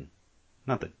division,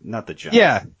 not the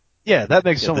Giants. Yeah, that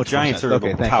makes so much sense. The Giants are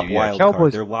the top wild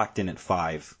card. They're locked in at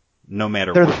 5, no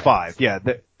matter what. They're the 5. Yeah,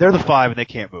 they're the 5 and they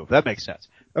can't move. That makes sense.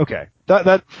 Okay.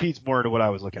 That feeds more into what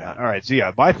I was looking at. All right. So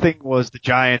yeah, my thing was the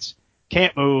Giants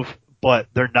can't move, but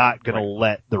they're not going to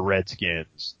let the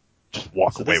Redskins just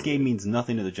walk away. So this game means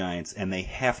nothing to the Giants, and they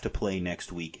have to play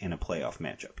next week in a playoff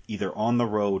matchup, either on the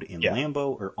road in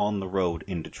Lambeau or on the road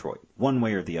in Detroit, one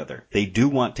way or the other. They do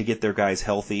want to get their guys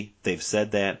healthy. They've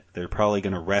said that. They're probably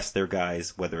going to rest their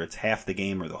guys, whether it's half the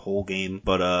game or the whole game.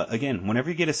 But again, whenever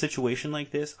you get a situation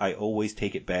like this, I always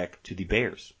take it back to the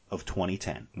Bears of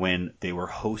 2010, when they were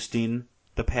hosting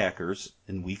the Packers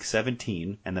in Week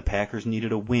 17, and the Packers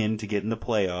needed a win to get in the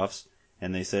playoffs.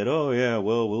 And they said, "Oh yeah,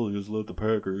 well we'll just let the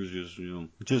Packers just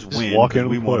win because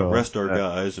we want to rest our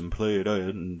guys and play it out."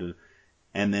 And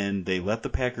then they let the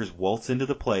Packers waltz into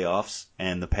the playoffs,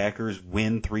 and the Packers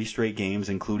win 3 straight games,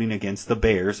 including against the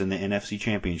Bears in the NFC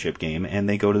Championship game, and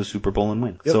they go to the Super Bowl and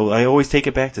win. Yep. So I always take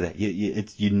it back to that.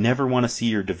 You never want to see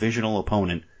your divisional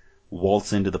opponent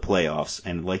waltz into the playoffs,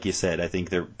 and like you said, I think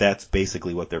that's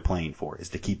basically what they're playing for, is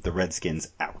to keep the Redskins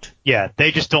out. Yeah,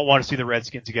 they just don't want to see the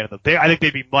Redskins again. I think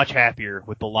they'd be much happier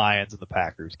with the Lions and the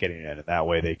Packers getting in, and that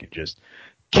way they can just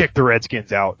kick the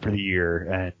Redskins out for the year.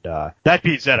 And that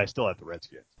being said, I still have the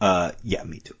Redskins. Yeah,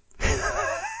 me too.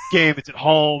 Game, it's at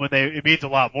home, and it means a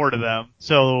lot more to them.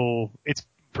 So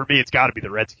for me, it's got to be the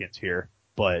Redskins here.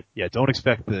 But yeah, don't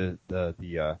expect the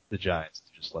Giants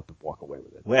to just let them walk away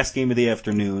with it. Last game of the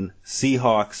afternoon,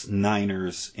 Seahawks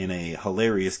Niners in a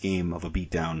hilarious game of a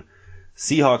beatdown.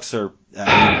 Seahawks are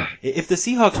if the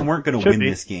Seahawks weren't going to win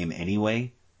this game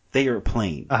anyway, they are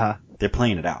playing. They're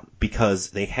playing it out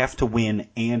because they have to win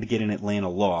and get an Atlanta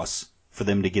loss for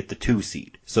them to get the 2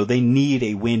 seed. So they need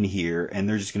a win here, and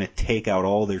they're just going to take out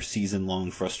all their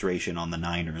season-long frustration on the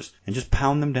Niners and just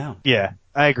pound them down. Yeah,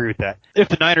 I agree with that. If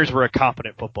the Niners were a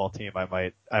competent football team, I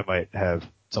might have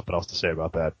something else to say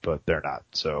about that, but they're not.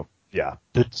 So, yeah,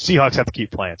 the Seahawks have to keep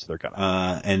playing, so they're going to.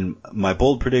 And my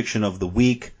bold prediction of the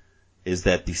week is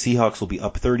that the Seahawks will be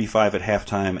up 35 at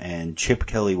halftime, and Chip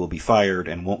Kelly will be fired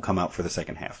and won't come out for the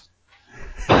second half.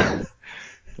 Oh,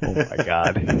 my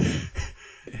God.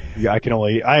 Yeah, I can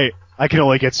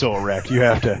only get so erect. You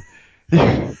have to.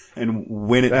 And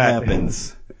when it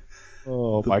happens,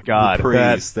 oh my God, the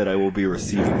praise that I will be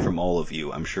receiving from all of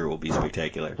you, I'm sure will be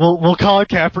spectacular. Will Colin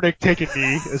Kaepernick take a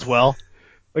knee as well?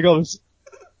 Like all this,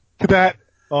 that.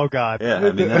 Oh God. Yeah,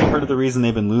 I mean that's part of the reason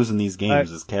they've been losing these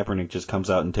games is Kaepernick just comes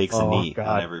out and takes a knee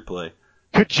on every play.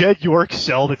 Could Jed York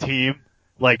sell the team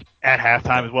like at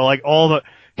halftime as well? Like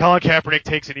Colin Kaepernick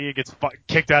takes a knee and gets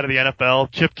kicked out of the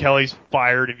NFL. Chip Kelly's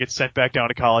fired and gets sent back down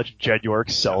to college. And Jed York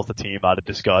sells the team out of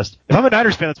disgust. If I'm a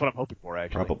Niners fan, that's what I'm hoping for,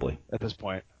 actually. Probably. At this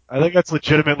point. I think that's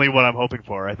legitimately what I'm hoping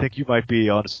for. I think you might be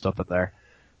onto something there.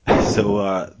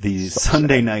 So the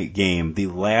Sunday night game, the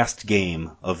last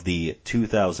game of the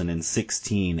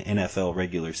 2016 NFL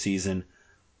regular season,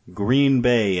 Green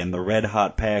Bay and the Red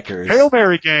Hot Packers Hail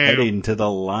Mary game heading to the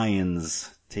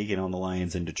Lions taking on the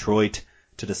Lions in Detroit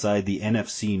to decide the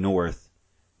NFC North.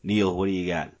 Neil, what do you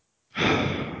got?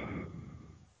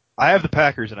 I have the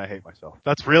Packers, and I hate myself.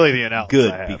 That's really the analysis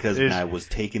Good, I have. because I was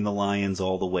taking the Lions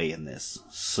all the way in this.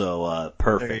 So,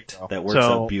 perfect. That works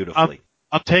out beautifully.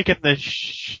 I'm taking the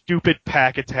stupid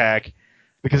pack attack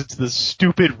because it's the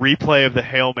stupid replay of the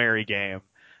Hail Mary game.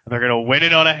 And they're going to win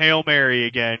it on a Hail Mary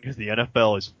again because the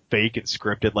NFL is fake and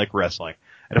scripted like wrestling.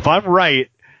 And if I'm right,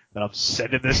 then I'm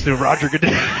sending this to Roger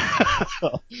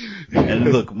Goodell.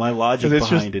 And look, my logic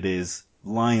behind it is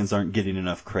Lions aren't getting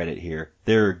enough credit here.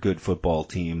 They're a good football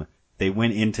team. They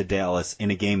went into Dallas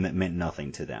in a game that meant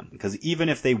nothing to them. Because even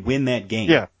if they win that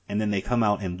game and then they come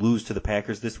out and lose to the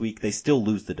Packers this week, they still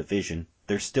lose the division.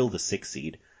 They're still the 6th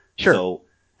seed. Sure. So,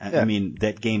 I mean,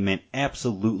 that game meant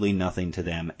absolutely nothing to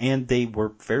them. And they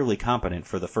were fairly competent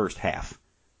for the first half.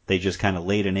 They just kind of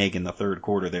laid an egg in the third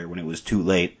quarter there when it was too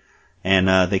late.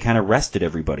 And they kind of rested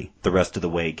everybody the rest of the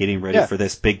way, getting ready for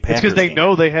this big Packers game. It's because they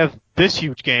know they have this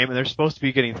huge game, and they're supposed to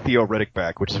be getting Theo Riddick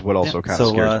back, which is what also kind of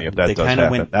scares me if that does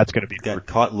happen. That's going to be got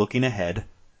caught looking ahead.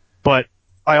 But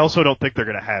I also don't think they're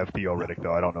going to have Theo Riddick,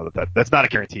 though. I don't know that's not a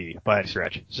guarantee by any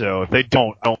stretch. So if they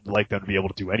don't, I don't like them to be able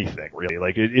to do anything, really.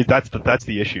 Like, that's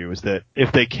the issue, is that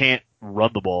if they can't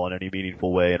run the ball in any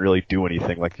meaningful way and really do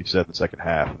anything, like you said, in the second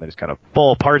half, and they just kind of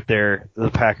fall apart there, the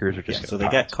Packers are just so they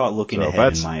got caught looking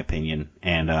ahead, in my opinion.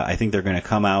 And I think they're going to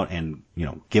come out and,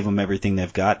 give them everything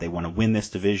they've got. They want to win this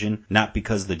division, not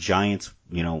because the Giants,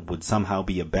 would somehow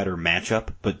be a better matchup,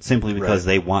 but simply because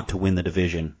they want to win the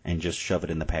division and just shove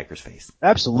it in the Packers' face.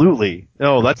 Absolutely.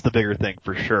 No, that's the bigger thing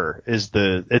for sure, is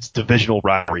it's divisional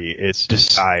rivalry. It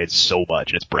decides so much,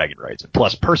 and it's bragging rights. And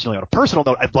plus, personally, on a personal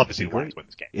note, I'd love to see the Lions win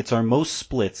this game. It's our most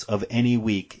splits of any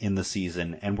week in the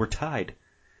season, and we're tied.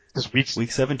 Week 17,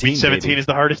 Week 17 baby. Is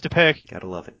the hardest to pick. Gotta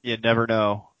love it. You never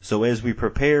know. So as we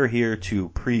prepare here to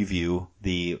preview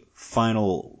the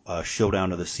final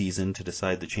showdown of the season to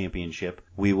decide the championship,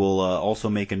 we will also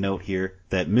make a note here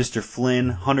that Mr. Flynn,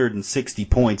 160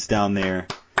 points down there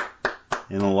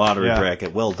in the lottery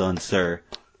bracket. Well done, sir.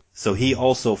 So he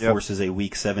also forces a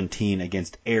Week 17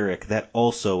 against Eric. That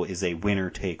also is a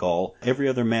winner-take-all. Every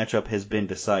other matchup has been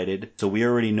decided. So we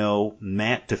already know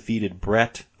Matt defeated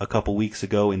Brett a couple weeks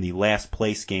ago in the last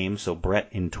place game. So Brett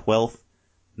in 12th,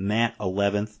 Matt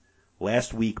 11th.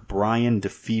 Last week, Brian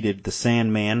defeated the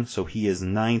Sandman. So he is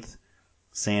 9th,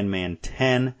 Sandman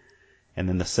 10. And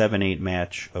then the 7-8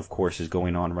 match, of course, is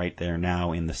going on right there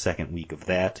now in the second week of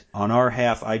that. On our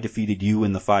half, I defeated you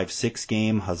in the 5-6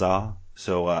 game. Huzzah.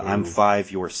 So I'm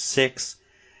 5, you're 6.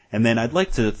 And then I'd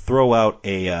like to throw out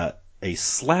a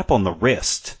slap on the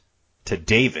wrist to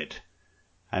David.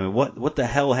 I mean, what the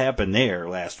hell happened there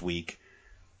last week?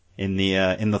 In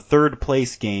the third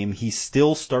place game, he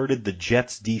still started the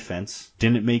Jets defense,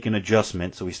 didn't make an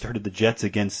adjustment, so he started the Jets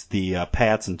against the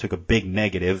Pats and took a big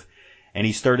negative, and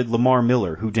he started Lamar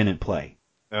Miller, who didn't play.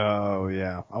 Oh,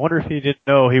 yeah. I wonder if he didn't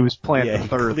know he was playing the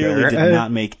third there. He clearly there. did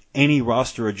not make any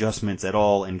roster adjustments at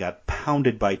all and got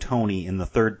pounded by Tony in the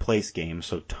third place game.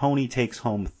 So Tony takes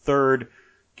home third.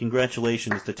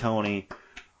 Congratulations to Tony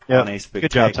on a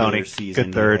spectacular Good job, Tony. season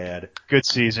Good third. he had. Good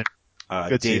season.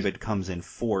 David comes in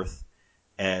 4th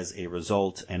as a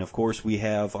result. And, of course, we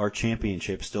have our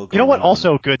championship still going on. You know what?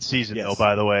 Also good season, though,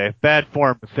 by the way. Bad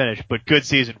form to finish, but good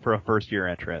season for a first-year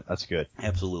entrant. That's good.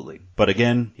 Absolutely. But,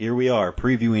 again, here we are,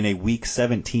 previewing a Week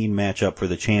 17 matchup for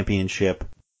the championship.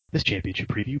 This championship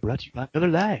preview brought to you by Miller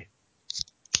Lite.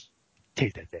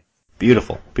 Taste that thing.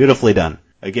 Beautiful. Beautifully done.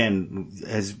 Again,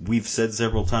 as we've said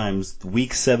several times,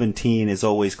 Week 17 is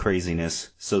always craziness.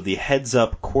 So the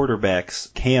heads-up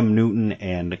quarterbacks, Cam Newton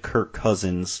and Kirk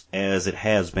Cousins, as it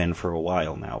has been for a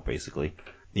while now, basically.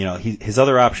 His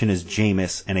other option is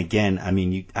Jameis, and again, I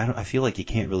mean, I feel like you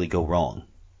can't really go wrong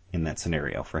in that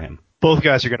scenario for him. Both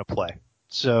guys are going to play.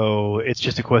 So it's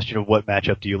just a question of what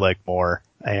matchup do you like more.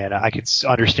 And I can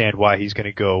understand why he's going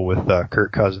to go with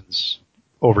Kirk Cousins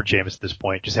over Jameis at this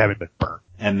point, just having been burnt.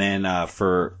 And then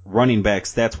for running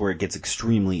backs, that's where it gets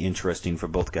extremely interesting for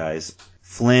both guys.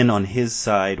 Flynn on his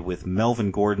side with Melvin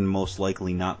Gordon most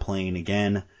likely not playing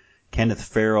again. Kenneth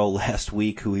Farrell last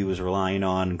week, who he was relying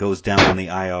on, goes down on the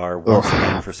IR once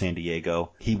again for San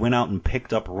Diego. He went out and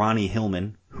picked up Ronnie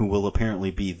Hillman, who will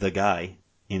apparently be the guy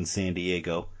in San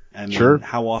Diego. I mean,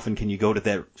 how often can you go to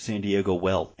that San Diego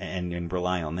well and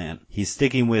rely on that? He's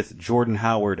sticking with Jordan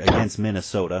Howard against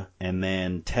Minnesota, and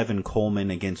then Tevin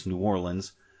Coleman against New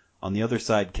Orleans. On the other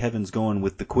side, Kevin's going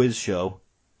with the quiz show,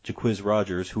 Jaquiz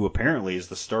Rogers, who apparently is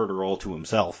the starter all to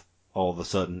himself all of a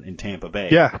sudden in Tampa Bay.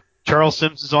 Yeah, Charles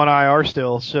Sims is on IR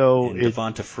still, so... And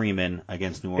Devonta Freeman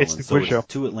against New Orleans. It's the quiz show. It's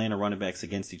two Atlanta running backs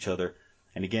against each other.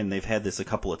 And again, they've had this a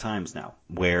couple of times now,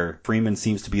 where Freeman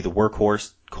seems to be the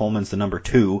workhorse, Coleman's the number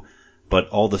 2, but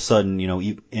all of a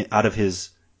sudden, out of his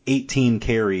 18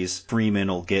 carries, Freeman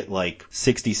will get like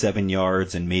 67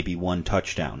 yards and maybe 1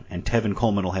 touchdown. And Tevin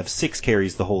Coleman will have 6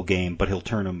 carries the whole game, but he'll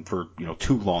turn them for,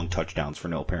 2 long touchdowns for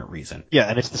no apparent reason. Yeah,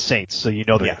 and it's the Saints, so they're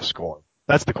going to score.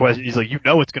 That's the question. He's like,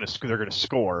 they're going to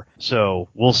score. So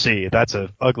we'll see. That's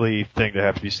an ugly thing to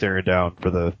have to be staring down for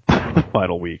the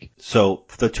final week. So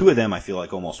the two of them, I feel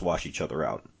like, almost wash each other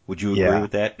out. Would you agree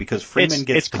with that? Because Freeman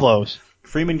it's close.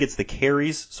 Freeman gets the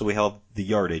carries, so we have the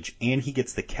yardage, and he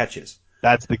gets the catches.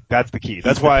 That's the key.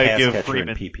 That's why I give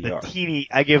Freeman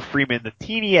the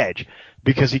teeny edge,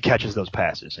 because he catches those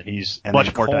passes, and he's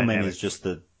much more Coleman dynamic. Is just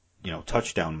the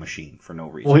touchdown machine for no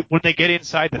reason. When they get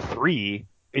inside the 3,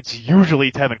 it's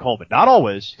usually Tevin Coleman. Not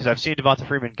always, because I've seen Devonta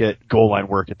Freeman get goal line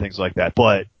work and things like that.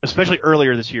 But especially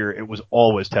earlier this year, it was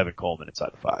always Tevin Coleman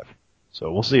inside the 5.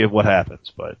 So we'll see what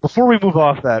happens. But before we move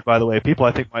off that, by the way, people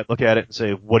I think might look at it and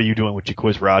say, what are you doing with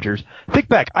Jaquiz Rodgers? Think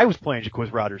back, I was playing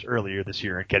Jaquiz Rodgers earlier this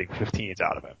year and getting 15s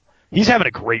out of him. He's having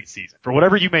a great season. For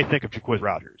whatever you may think of Jaquiz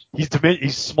Rodgers.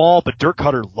 He's small, but Dirk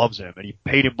Cutter loves him, and he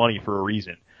paid him money for a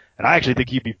reason. And I actually think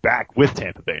he'd be back with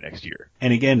Tampa Bay next year.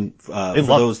 And again, for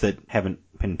those that haven't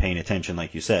been paying attention,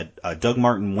 like you said, Doug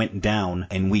Martin went down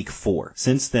in week 4.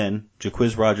 Since then,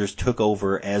 Jaquiz Rodgers took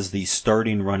over as the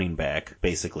starting running back,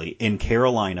 basically, in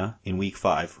Carolina in week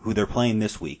 5, who they're playing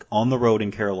this week. On the road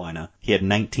in Carolina, he had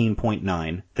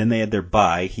 19.9. Then they had their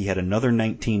bye. He had another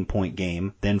 19-point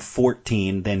game, then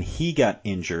 14. Then he got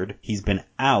injured. He's been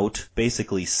out,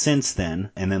 basically, since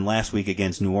then. And then last week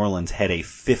against New Orleans had a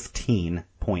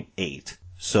 15.8.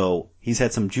 So he's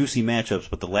had some juicy matchups,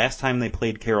 but the last time they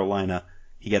played Carolina,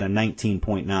 he got a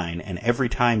 19.9, and every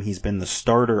time he's been the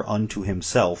starter unto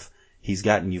himself, he's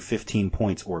gotten you 15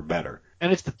 points or better.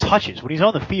 And it's the touches. When he's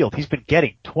on the field, he's been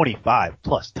getting 25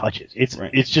 plus touches. It's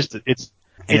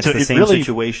the same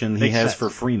situation he has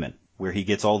for Freeman, where he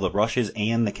gets all the rushes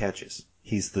and the catches.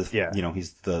 He's the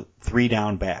he's the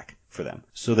 3-down back for them.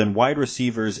 So then wide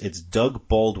receivers, it's Doug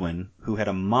Baldwin, who had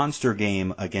a monster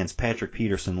game against Patrick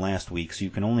Peterson last week, so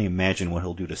you can only imagine what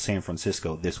he'll do to San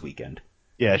Francisco this weekend.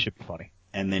 Yeah, it should be funny.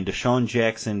 And then Deshaun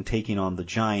Jackson taking on the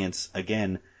Giants.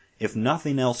 Again, if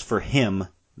nothing else for him,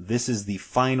 this is the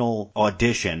final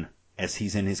audition as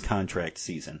he's in his contract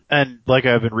season. And like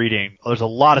I've been reading, there's a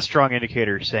lot of strong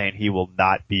indicators saying he will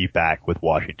not be back with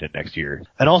Washington next year.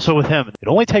 And also with him, it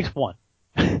only takes one.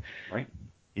 Right.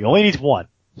 He only needs one.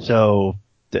 So,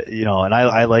 and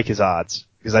I like his odds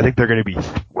because I think they're going to be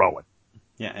throwing.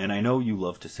 Yeah, and I know you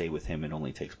love to say with him it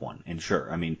only takes one. And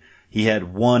sure, I mean, he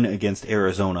had 1 against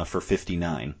Arizona for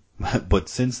 59. But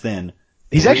since then,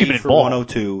 he's actually been for involved.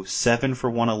 102, 7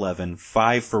 for 111,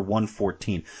 5 for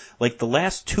 114. Like the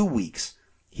last 2 weeks,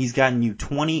 he's gotten you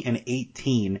 20 and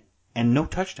 18 and no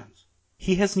touchdowns.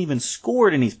 He hasn't even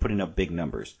scored and he's putting up big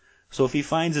numbers. So if he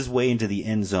finds his way into the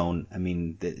end zone, I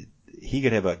mean, he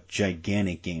could have a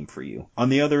gigantic game for you. On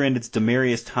the other end, it's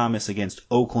Demaryius Thomas against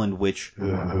Oakland, which,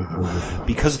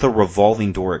 because of the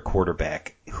revolving door at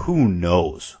quarterback, who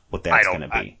knows what that's going to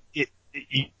be.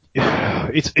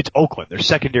 It's Oakland. Their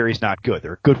secondary is not good.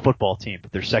 They're a good football team,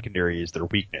 but their secondary is their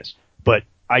weakness. But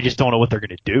I just don't know what they're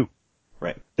going to do.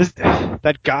 Right.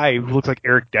 That guy who looks like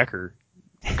Eric Decker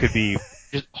could be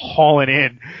just hauling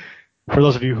in. For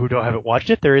those of you who haven't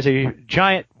watched it, there is a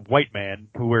giant white man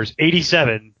who wears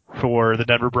 87 for the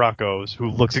Denver Broncos who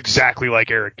looks exactly like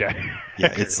Eric Decker.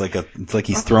 Yeah, it's like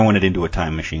he's throwing it into a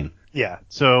time machine. Yeah,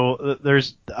 so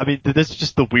this is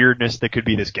just the weirdness that could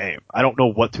be this game. I don't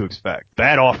know what to expect.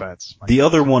 Bad offense. The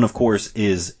other one, of course,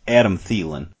 is Adam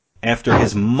Thielen. After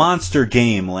his monster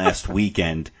game last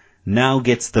weekend, now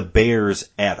gets the Bears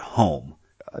at home.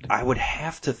 I would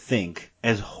have to think,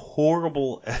 as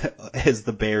horrible as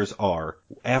the Bears are,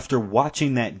 after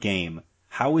watching that game,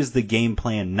 how is the game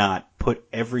plan not put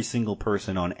every single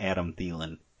person on Adam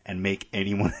Thielen and make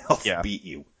anyone else beat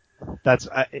you? That's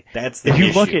the if you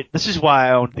issue. Look at this is why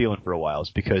I owned Thielen for a while, is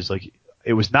because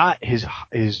it was not his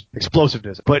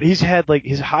explosiveness, but he's had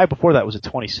his high before that was a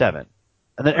 27,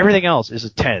 and then everything else is a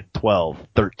 10, 12,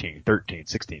 13,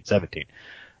 16, 17.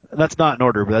 That's not in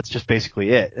order, but that's just basically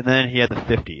it. And then he had the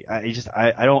 50.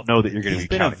 I don't know that you're going to be. He's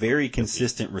been a very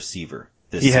consistent receiver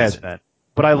this season. He has been.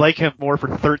 But I like him more for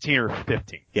 13 or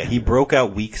 15. Yeah, he broke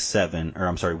out week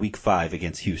 5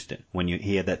 against Houston when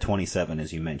he had that 27,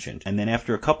 as you mentioned. And then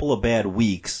after a couple of bad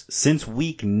weeks, since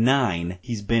week 9,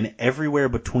 he's been everywhere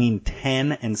between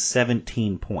 10 and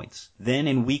 17 points. Then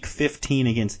in week 15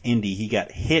 against Indy, he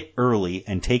got hit early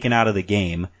and taken out of the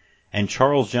game. And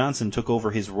Charles Johnson took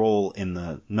over his role in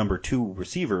the number 2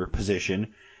 receiver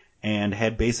position and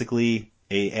had basically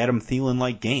a Adam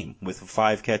Thielen-like game with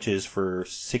 5 catches for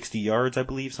 60 yards, I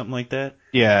believe, something like that.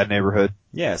 Yeah, neighborhood.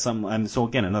 Yeah, so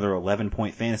again, another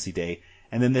 11-point fantasy day.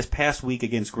 And then this past week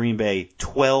against Green Bay,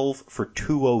 12 for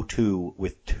 202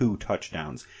 with 2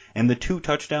 touchdowns. And the 2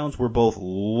 touchdowns were both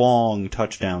long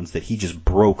touchdowns that he just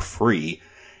broke free.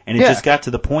 And it just got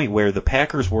to the point where the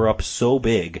Packers were up so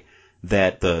big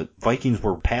that the Vikings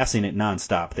were passing it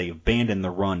nonstop. They abandoned the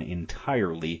run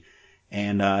entirely.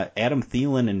 And Adam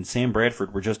Thielen and Sam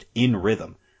Bradford were just in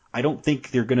rhythm. I don't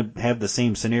think they're going to have the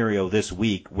same scenario this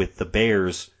week with the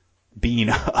Bears being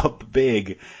up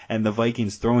big and the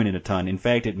Vikings throwing it a ton. In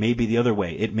fact, it may be the other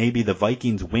way. It may be the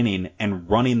Vikings winning and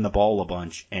running the ball a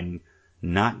bunch and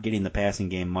not getting the passing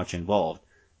game much involved.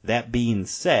 That being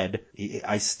said,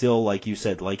 I still, like you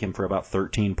said, like him for about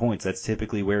 13 points. That's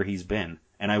typically where he's been.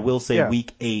 And I will say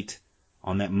week 8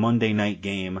 on that Monday night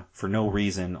game for no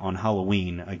reason on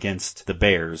Halloween against the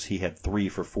Bears, he had 3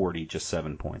 for 40, just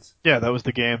 7 points. Yeah, that was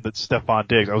the game that Stephon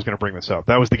Diggs, I was going to bring this up.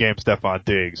 That was the game Stephon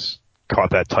Diggs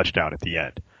caught that touchdown at the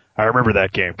end. I remember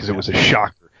that game because it was a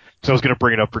shocker. So I was going to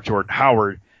bring it up for Jordan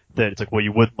Howard. That it's like, well,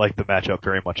 you wouldn't like the matchup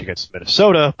very much against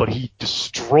Minnesota, but he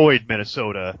destroyed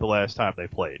Minnesota the last time they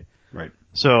played. Right.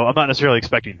 So I'm not necessarily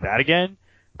expecting that again,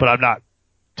 but I'm not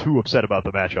too upset about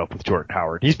the matchup with Jordan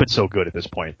Howard. He's been so good at this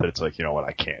point that it's like, you know what,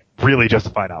 I can't really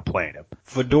justify not playing him.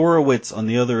 Fedorowicz on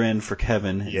the other end for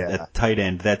Kevin at tight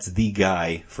end. That's the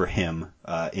guy for him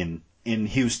in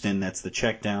Houston. That's the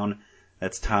check down.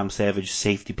 That's Tom Savage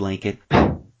safety blanket.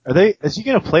 Is he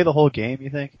going to play the whole game, you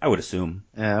think? I would assume.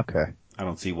 Yeah, okay. I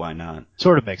don't see why not.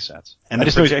 Sort of makes sense. And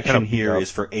the projection here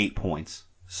is for 8 points.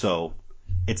 So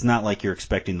it's not like you're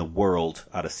expecting the world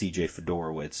out of CJ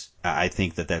Fedorowicz. I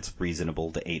think that that's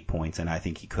reasonable to 8 points, and I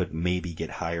think he could maybe get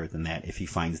higher than that if he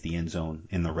finds the end zone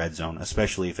in the red zone,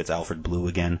 especially if it's Alfred Blue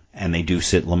again, and they do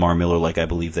sit Lamar Miller like I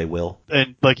believe they will.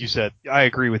 And like you said, I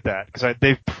agree with that, because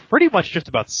they've pretty much just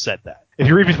about said that. If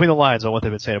you read between the lines on what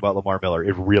they've been saying about Lamar Miller,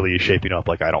 it really is shaping up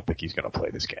like I don't think he's going to play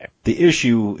this game. The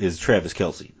issue is Travis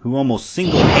Kelce, who almost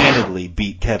single-handedly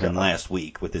beat Kevin last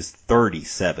week with his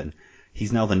 37.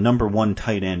 He's now the number 1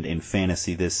 tight end in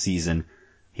fantasy this season.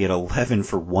 He had 11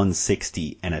 for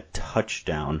 160 and a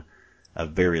touchdown, a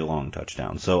very long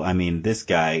touchdown. So, I mean, this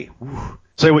guy... Whew.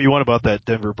 Say what you want about that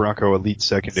Denver Bronco elite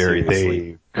secondary.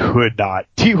 Seriously. They could not.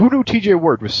 Who knew TJ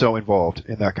Ward was so involved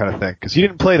in that kind of thing? Because he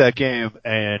didn't play that game,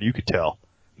 and you could tell.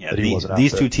 Yeah,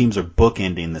 these two teams are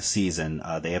bookending the season.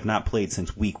 They have not played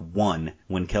since week 1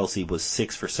 when Kelce was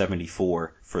 6 for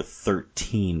 74 for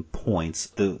 13 points.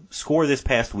 The score this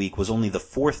past week was only the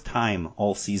 4th time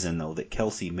all season, though, that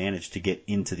Kelce managed to get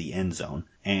into the end zone.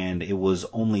 And it was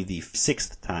only the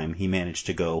 6th time he managed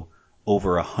to go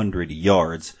over 100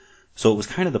 yards. So it was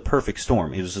kind of the perfect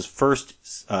storm. It was his first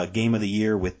game of the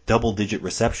year with double-digit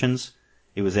receptions.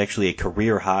 It was actually a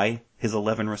career high, his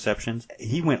 11 receptions.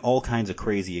 He went all kinds of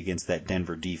crazy against that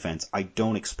Denver defense. I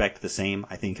don't expect the same.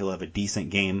 I think he'll have a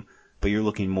decent game, but you're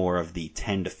looking more of the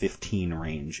 10 to 15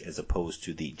 range as opposed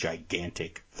to the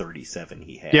gigantic 37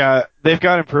 he had. Yeah, they've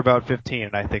got him for about 15,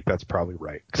 and I think that's probably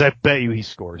right. Because I bet you he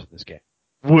scores in this game.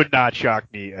 Would not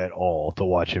shock me at all to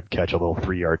watch him catch a little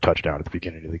 3-yard touchdown at the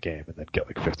beginning of the game and then get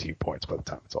like 15 points by the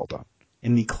time it's all done.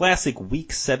 In the classic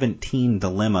Week 17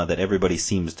 dilemma that everybody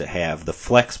seems to have, the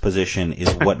flex position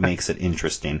is what makes it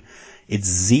interesting. It's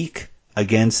Zeke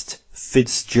against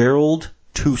Fitzgerald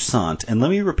Toussaint. And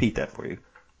let me repeat that for you.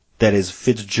 That is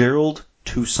Fitzgerald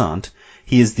Toussaint.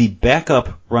 He is the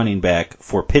backup running back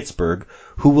for Pittsburgh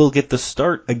who will get the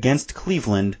start against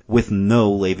Cleveland with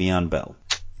no Le'Veon Bell.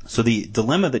 So the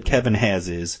dilemma that Kevin has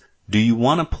is, do you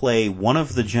want to play one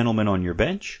of the gentlemen on your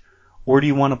bench, or do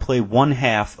you want to play one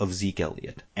half of Zeke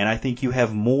Elliott? And I think you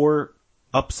have more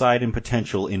upside and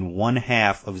potential in one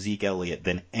half of Zeke Elliott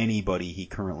than anybody he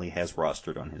currently has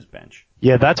rostered on his bench.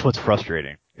 Yeah, that's what's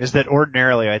frustrating, is that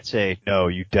ordinarily I'd say, no,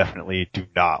 you definitely do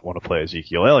not want to play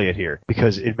Ezekiel Elliott here,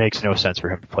 because it makes no sense for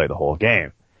him to play the whole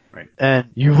game. Right.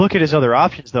 And you look at his other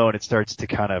options, though, and it starts to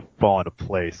kind of fall into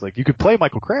place. Like, you could play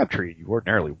Michael Crabtree, you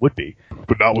ordinarily would be,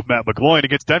 but not with Matt McGloin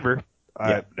against Denver.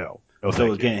 Yeah. No,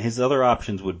 so again, his other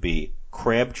options would be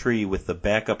Crabtree with the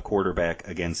backup quarterback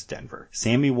against Denver.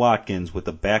 Sammy Watkins with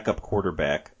the backup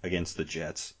quarterback against the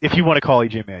Jets. If you want to call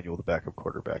E.J. Manuel the backup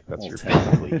quarterback, that's your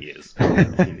technically he is.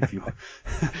 If you...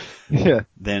 Yeah.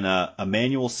 Then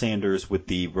Emmanuel Sanders with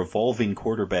the revolving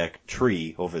quarterback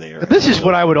tree over there. This is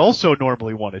what I would also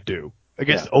normally want to do.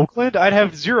 Against Oakland, I'd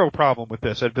have zero problem with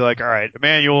this. I'd be like, all right,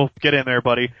 Emmanuel, get in there,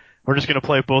 buddy. We're just gonna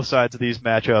play both sides of these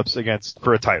matchups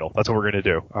for a title. That's what we're gonna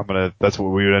do. That's what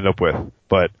we would end up with.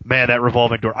 But man, that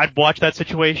revolving door. I'd watch that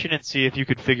situation and see if you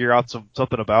could figure out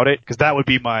something about it, because that would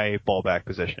be my fallback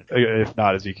position. If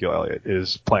not Ezekiel Elliott,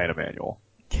 is playing Emmanuel.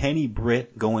 Kenny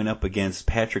Britt going up against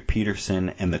Patrick Peterson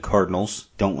and the Cardinals.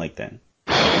 Don't like that.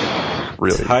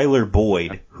 Really? Tyler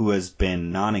Boyd, who has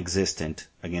been non-existent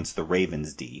against the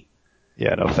Ravens D.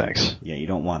 Yeah, no thanks. Yeah, you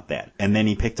don't want that. And then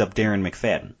he picked up Darren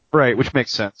McFadden. Right, which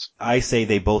makes sense. I say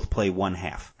they both play one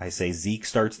half. I say Zeke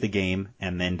starts the game,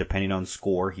 and then depending on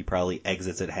score, he probably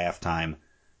exits at halftime,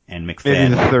 and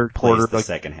McFadden maybe the third plays quarter, the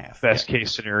second half. Best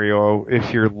case scenario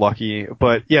if you're lucky.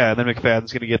 But yeah, then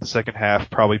McFadden's going to get the second half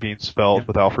probably being spelled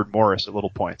with Alfred Morris at little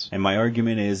points. And my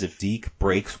argument is if Zeke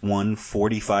breaks one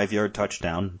 45-yard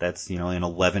touchdown, that's, an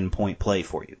 11-point play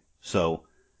for you. So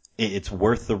it's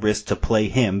worth the risk to play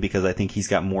him because I think he's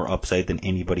got more upside than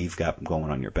anybody you've got going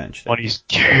on your bench. Well, he's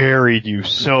carried you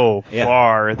so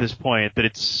far at this point that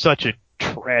it's such a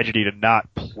tragedy to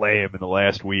not play him in the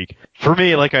last week. For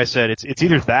me, like I said, it's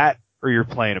either that or you're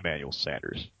playing Emmanuel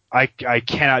Sanders. I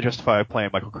cannot justify playing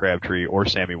Michael Crabtree or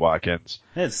Sammy Watkins.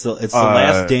 It's the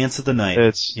last dance of the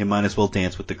night. You might as well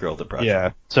dance with the girl that brought you.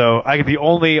 Yeah. So the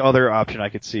only other option I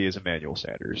could see is Emmanuel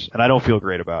Sanders, and I don't feel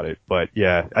great about it. But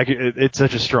yeah, it's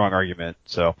such a strong argument.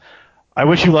 So I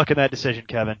wish you luck in that decision,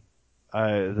 Kevin.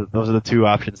 Those are the two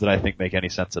options that I think make any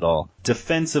sense at all.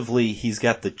 Defensively, he's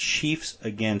got the Chiefs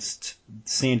against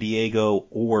San Diego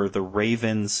or the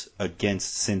Ravens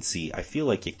against Cincy. I feel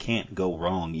like you can't go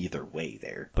wrong either way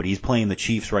there. But he's playing the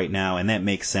Chiefs right now, and that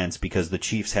makes sense because the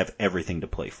Chiefs have everything to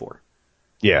play for.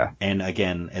 Yeah. And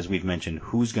again, as we've mentioned,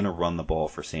 who's going to run the ball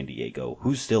for San Diego?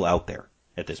 Who's still out there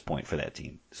at this point for that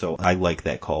team? So I like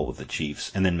that call with the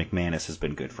Chiefs. And then McManus has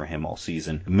been good for him all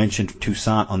season. Mentioned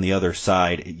Toussaint on the other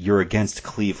side. You're against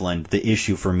Cleveland. The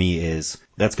issue for me is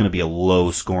that's going to be a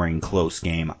low-scoring, close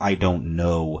game. I don't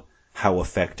know how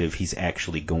effective he's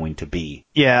actually going to be.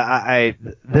 Yeah,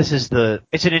 it's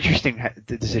an interesting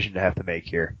decision to have to make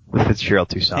here with Fitzgerald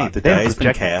Toussaint. Hey, the die has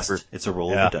been cast. It's a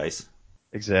roll of the dice.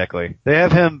 Exactly. They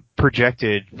have him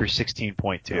projected for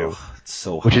 16.2. Oh, it's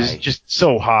so high. Which is just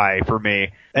so high for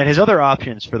me. And his other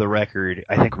options, for the record,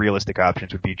 I think realistic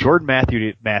options would be Jordan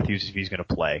Matthews if he's going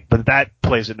to play. But that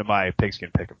plays into my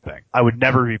pigskin pick'em thing. I would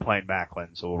never be playing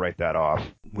Macklin, so we'll write that off.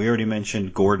 We already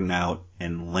mentioned Gordon out,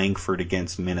 and Langford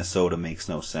against Minnesota makes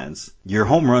no sense. Your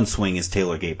home run swing is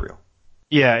Taylor Gabriel.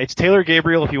 Yeah, it's Taylor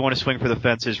Gabriel if you want to swing for the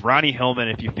fences. Ronnie Hillman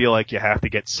if you feel like you have to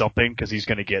get something because he's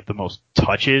going to get the most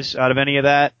touches out of any of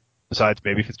that. Besides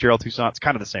maybe Fitzgerald Toussaint. It's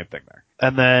kind of the same thing there.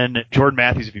 And then Jordan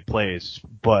Matthews if he plays,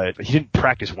 but he didn't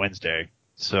practice Wednesday.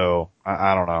 So,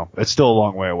 I don't know. It's still a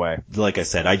long way away. Like I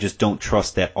said, I just don't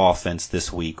trust that offense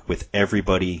this week with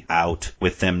everybody out,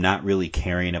 with them not really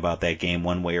caring about that game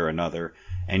one way or another.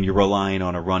 And you're relying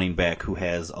on a running back who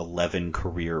has 11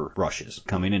 career rushes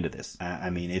coming into this. I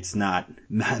mean, it's not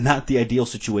the ideal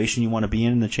situation you want to be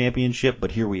in the championship,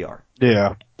 but here we are.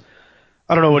 Yeah.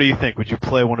 I don't know. What do you think? Would you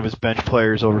play one of his bench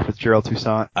players over Fitzgerald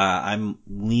Toussaint? I'm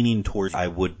leaning towards I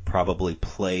would probably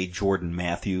play Jordan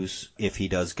Matthews if he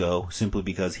does go, simply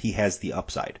because he has the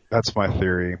upside. That's my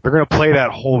theory. They're going to play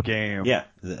that whole game. Yeah.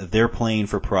 They're playing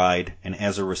for pride, and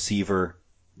as a receiver,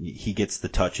 he gets the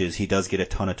touches. He does get a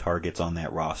ton of targets on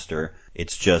that roster.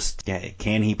 It's just,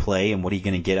 can he play, and what are you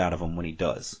going to get out of him when he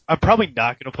does? I'm probably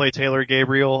not going to play Taylor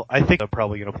Gabriel. I think I'm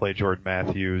probably going to play Jordan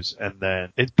Matthews, and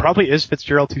then it probably is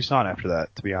Fitzgerald Toussaint after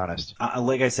that, to be honest.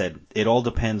 Like I said, it all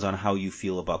depends on how you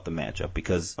feel about the matchup,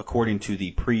 because according to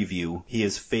the preview, he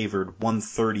is favored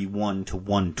 131 to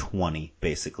 120,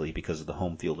 basically, because of the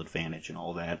home field advantage and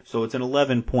all that. So it's an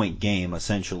 11-point game,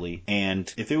 essentially,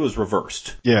 and if it was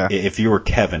reversed, if you were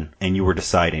Kevin and you were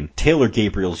deciding, Taylor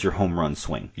Gabriel's your home run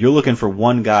swing. You're looking for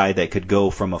one guy that could go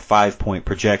from a 5-point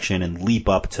projection and leap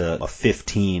up to a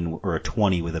 15 or a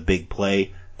 20 with a big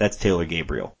play. That's Taylor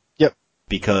Gabriel. Yep.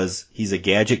 Because he's a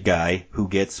gadget guy who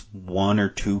gets 1 or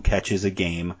 2 catches a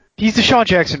game. He's Deshaun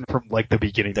Jackson from like the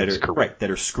beginning of his career. Right, that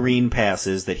are screen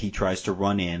passes that he tries to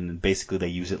run in, and basically they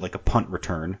use it like a punt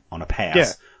return on a pass.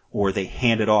 Yeah. Or they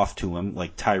hand it off to him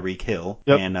like Tyreek Hill,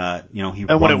 and he and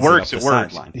runs when it works, it up it the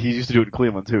works. sideline. He used to do it in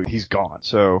Cleveland too. He's gone,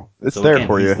 so it's So there again,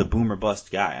 for you. He's the boomer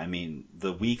bust guy. I mean,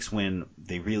 the weeks when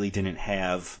they really didn't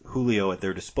have Julio at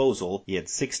their disposal, he had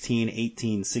 16,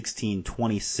 18, 16,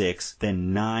 26,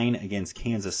 then 9 against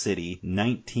Kansas City,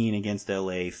 19 against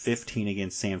LA, 15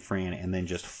 against San Fran, and then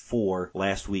just 4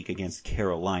 last week against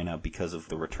Carolina because of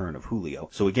the return of Julio.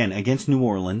 So again, against New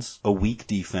Orleans, a weak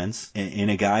defense, and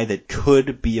a guy that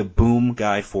could be a boom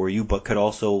guy for you, but could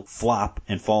also flop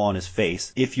and fall on his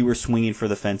face. If you were swinging for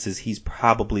the fences, he's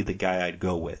probably the guy I'd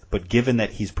go with. But given that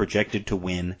he's projected to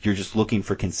win, you're just looking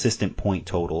for consistent point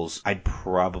totals, I'd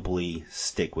probably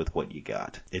stick with what you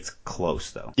got. It's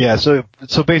close, though. Yeah, so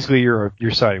basically you're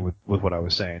siding with what I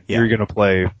was saying. Yeah. You're going to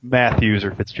play Matthews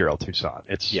or Fitzgerald Toussaint.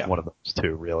 It's one of those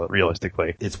two,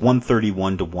 realistically. It's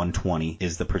 131 to 120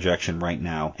 is the projection right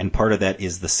now, and part of that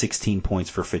is the 16 points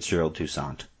for Fitzgerald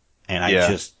Toussaint. And I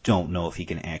just don't know if he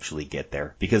can actually get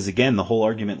there. Because, again, the whole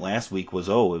argument last week was,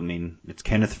 it's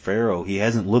Kenneth Farrow. He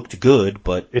hasn't looked good,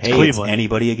 but it's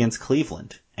anybody against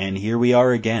Cleveland. And here we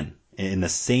are again. In the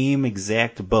same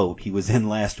exact boat he was in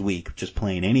last week, just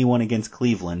playing anyone against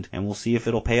Cleveland, and we'll see if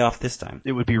it'll pay off this time.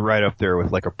 It would be right up there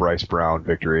with like a Bryce Brown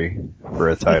victory for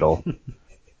a title.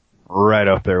 Right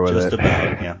up there with just it.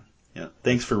 About, yeah.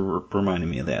 Thanks for reminding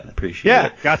me of that. I appreciate it.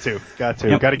 Yeah, got to. Yep. Got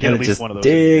to get at least one of those.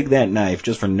 Dig that knife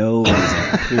just for no reason.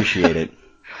 I appreciate it.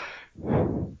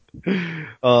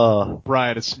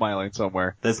 Brian is smiling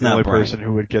somewhere. That's the not only Brian. person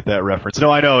who would get that reference.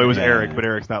 No, I know it was Eric, but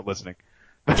Eric's not listening.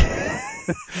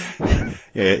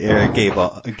 Eric gave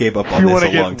up on this a long time ago. You want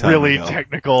to get really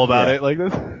technical about it like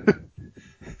this?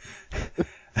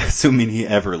 Assuming he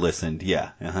ever listened,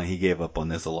 he gave up on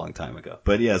this a long time ago.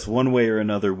 But yes, one way or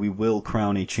another, we will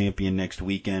crown a champion next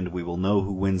weekend. We will know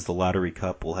who wins the Lottery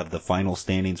Cup. We'll have the final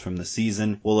standings from the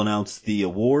season. We'll announce the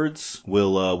awards.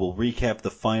 We'll recap the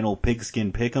final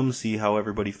Pigskin Pick'em, see how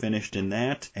everybody finished in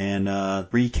that, and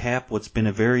recap what's been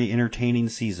a very entertaining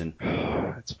season.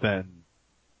 It's been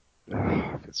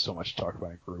so much to talk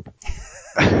about in group.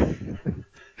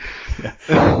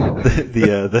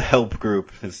 The help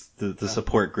group is the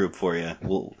support group for you.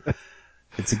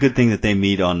 It's a good thing that they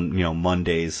meet on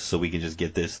Mondays so we can just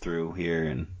get this through here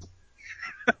and.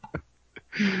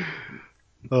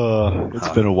 It's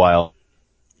been a while.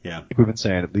 Yeah, I think we've been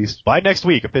saying at least by next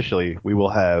week officially we will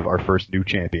have our first new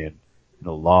champion in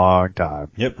a long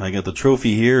time. Yep, I got the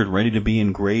trophy here, ready to be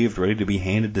engraved, ready to be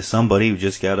handed to somebody. We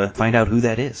just gotta find out who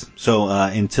that is. So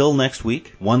until next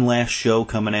week, one last show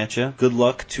coming at you. Good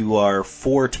luck to our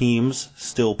 4 teams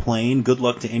still playing. Good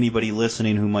luck to anybody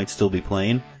listening who might still be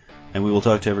playing. And we will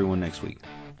talk to everyone next week.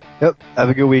 Yep, have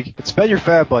a good week. Spend your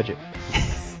fab budget.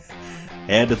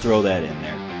 Had to throw that in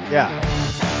there.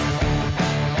 Yeah.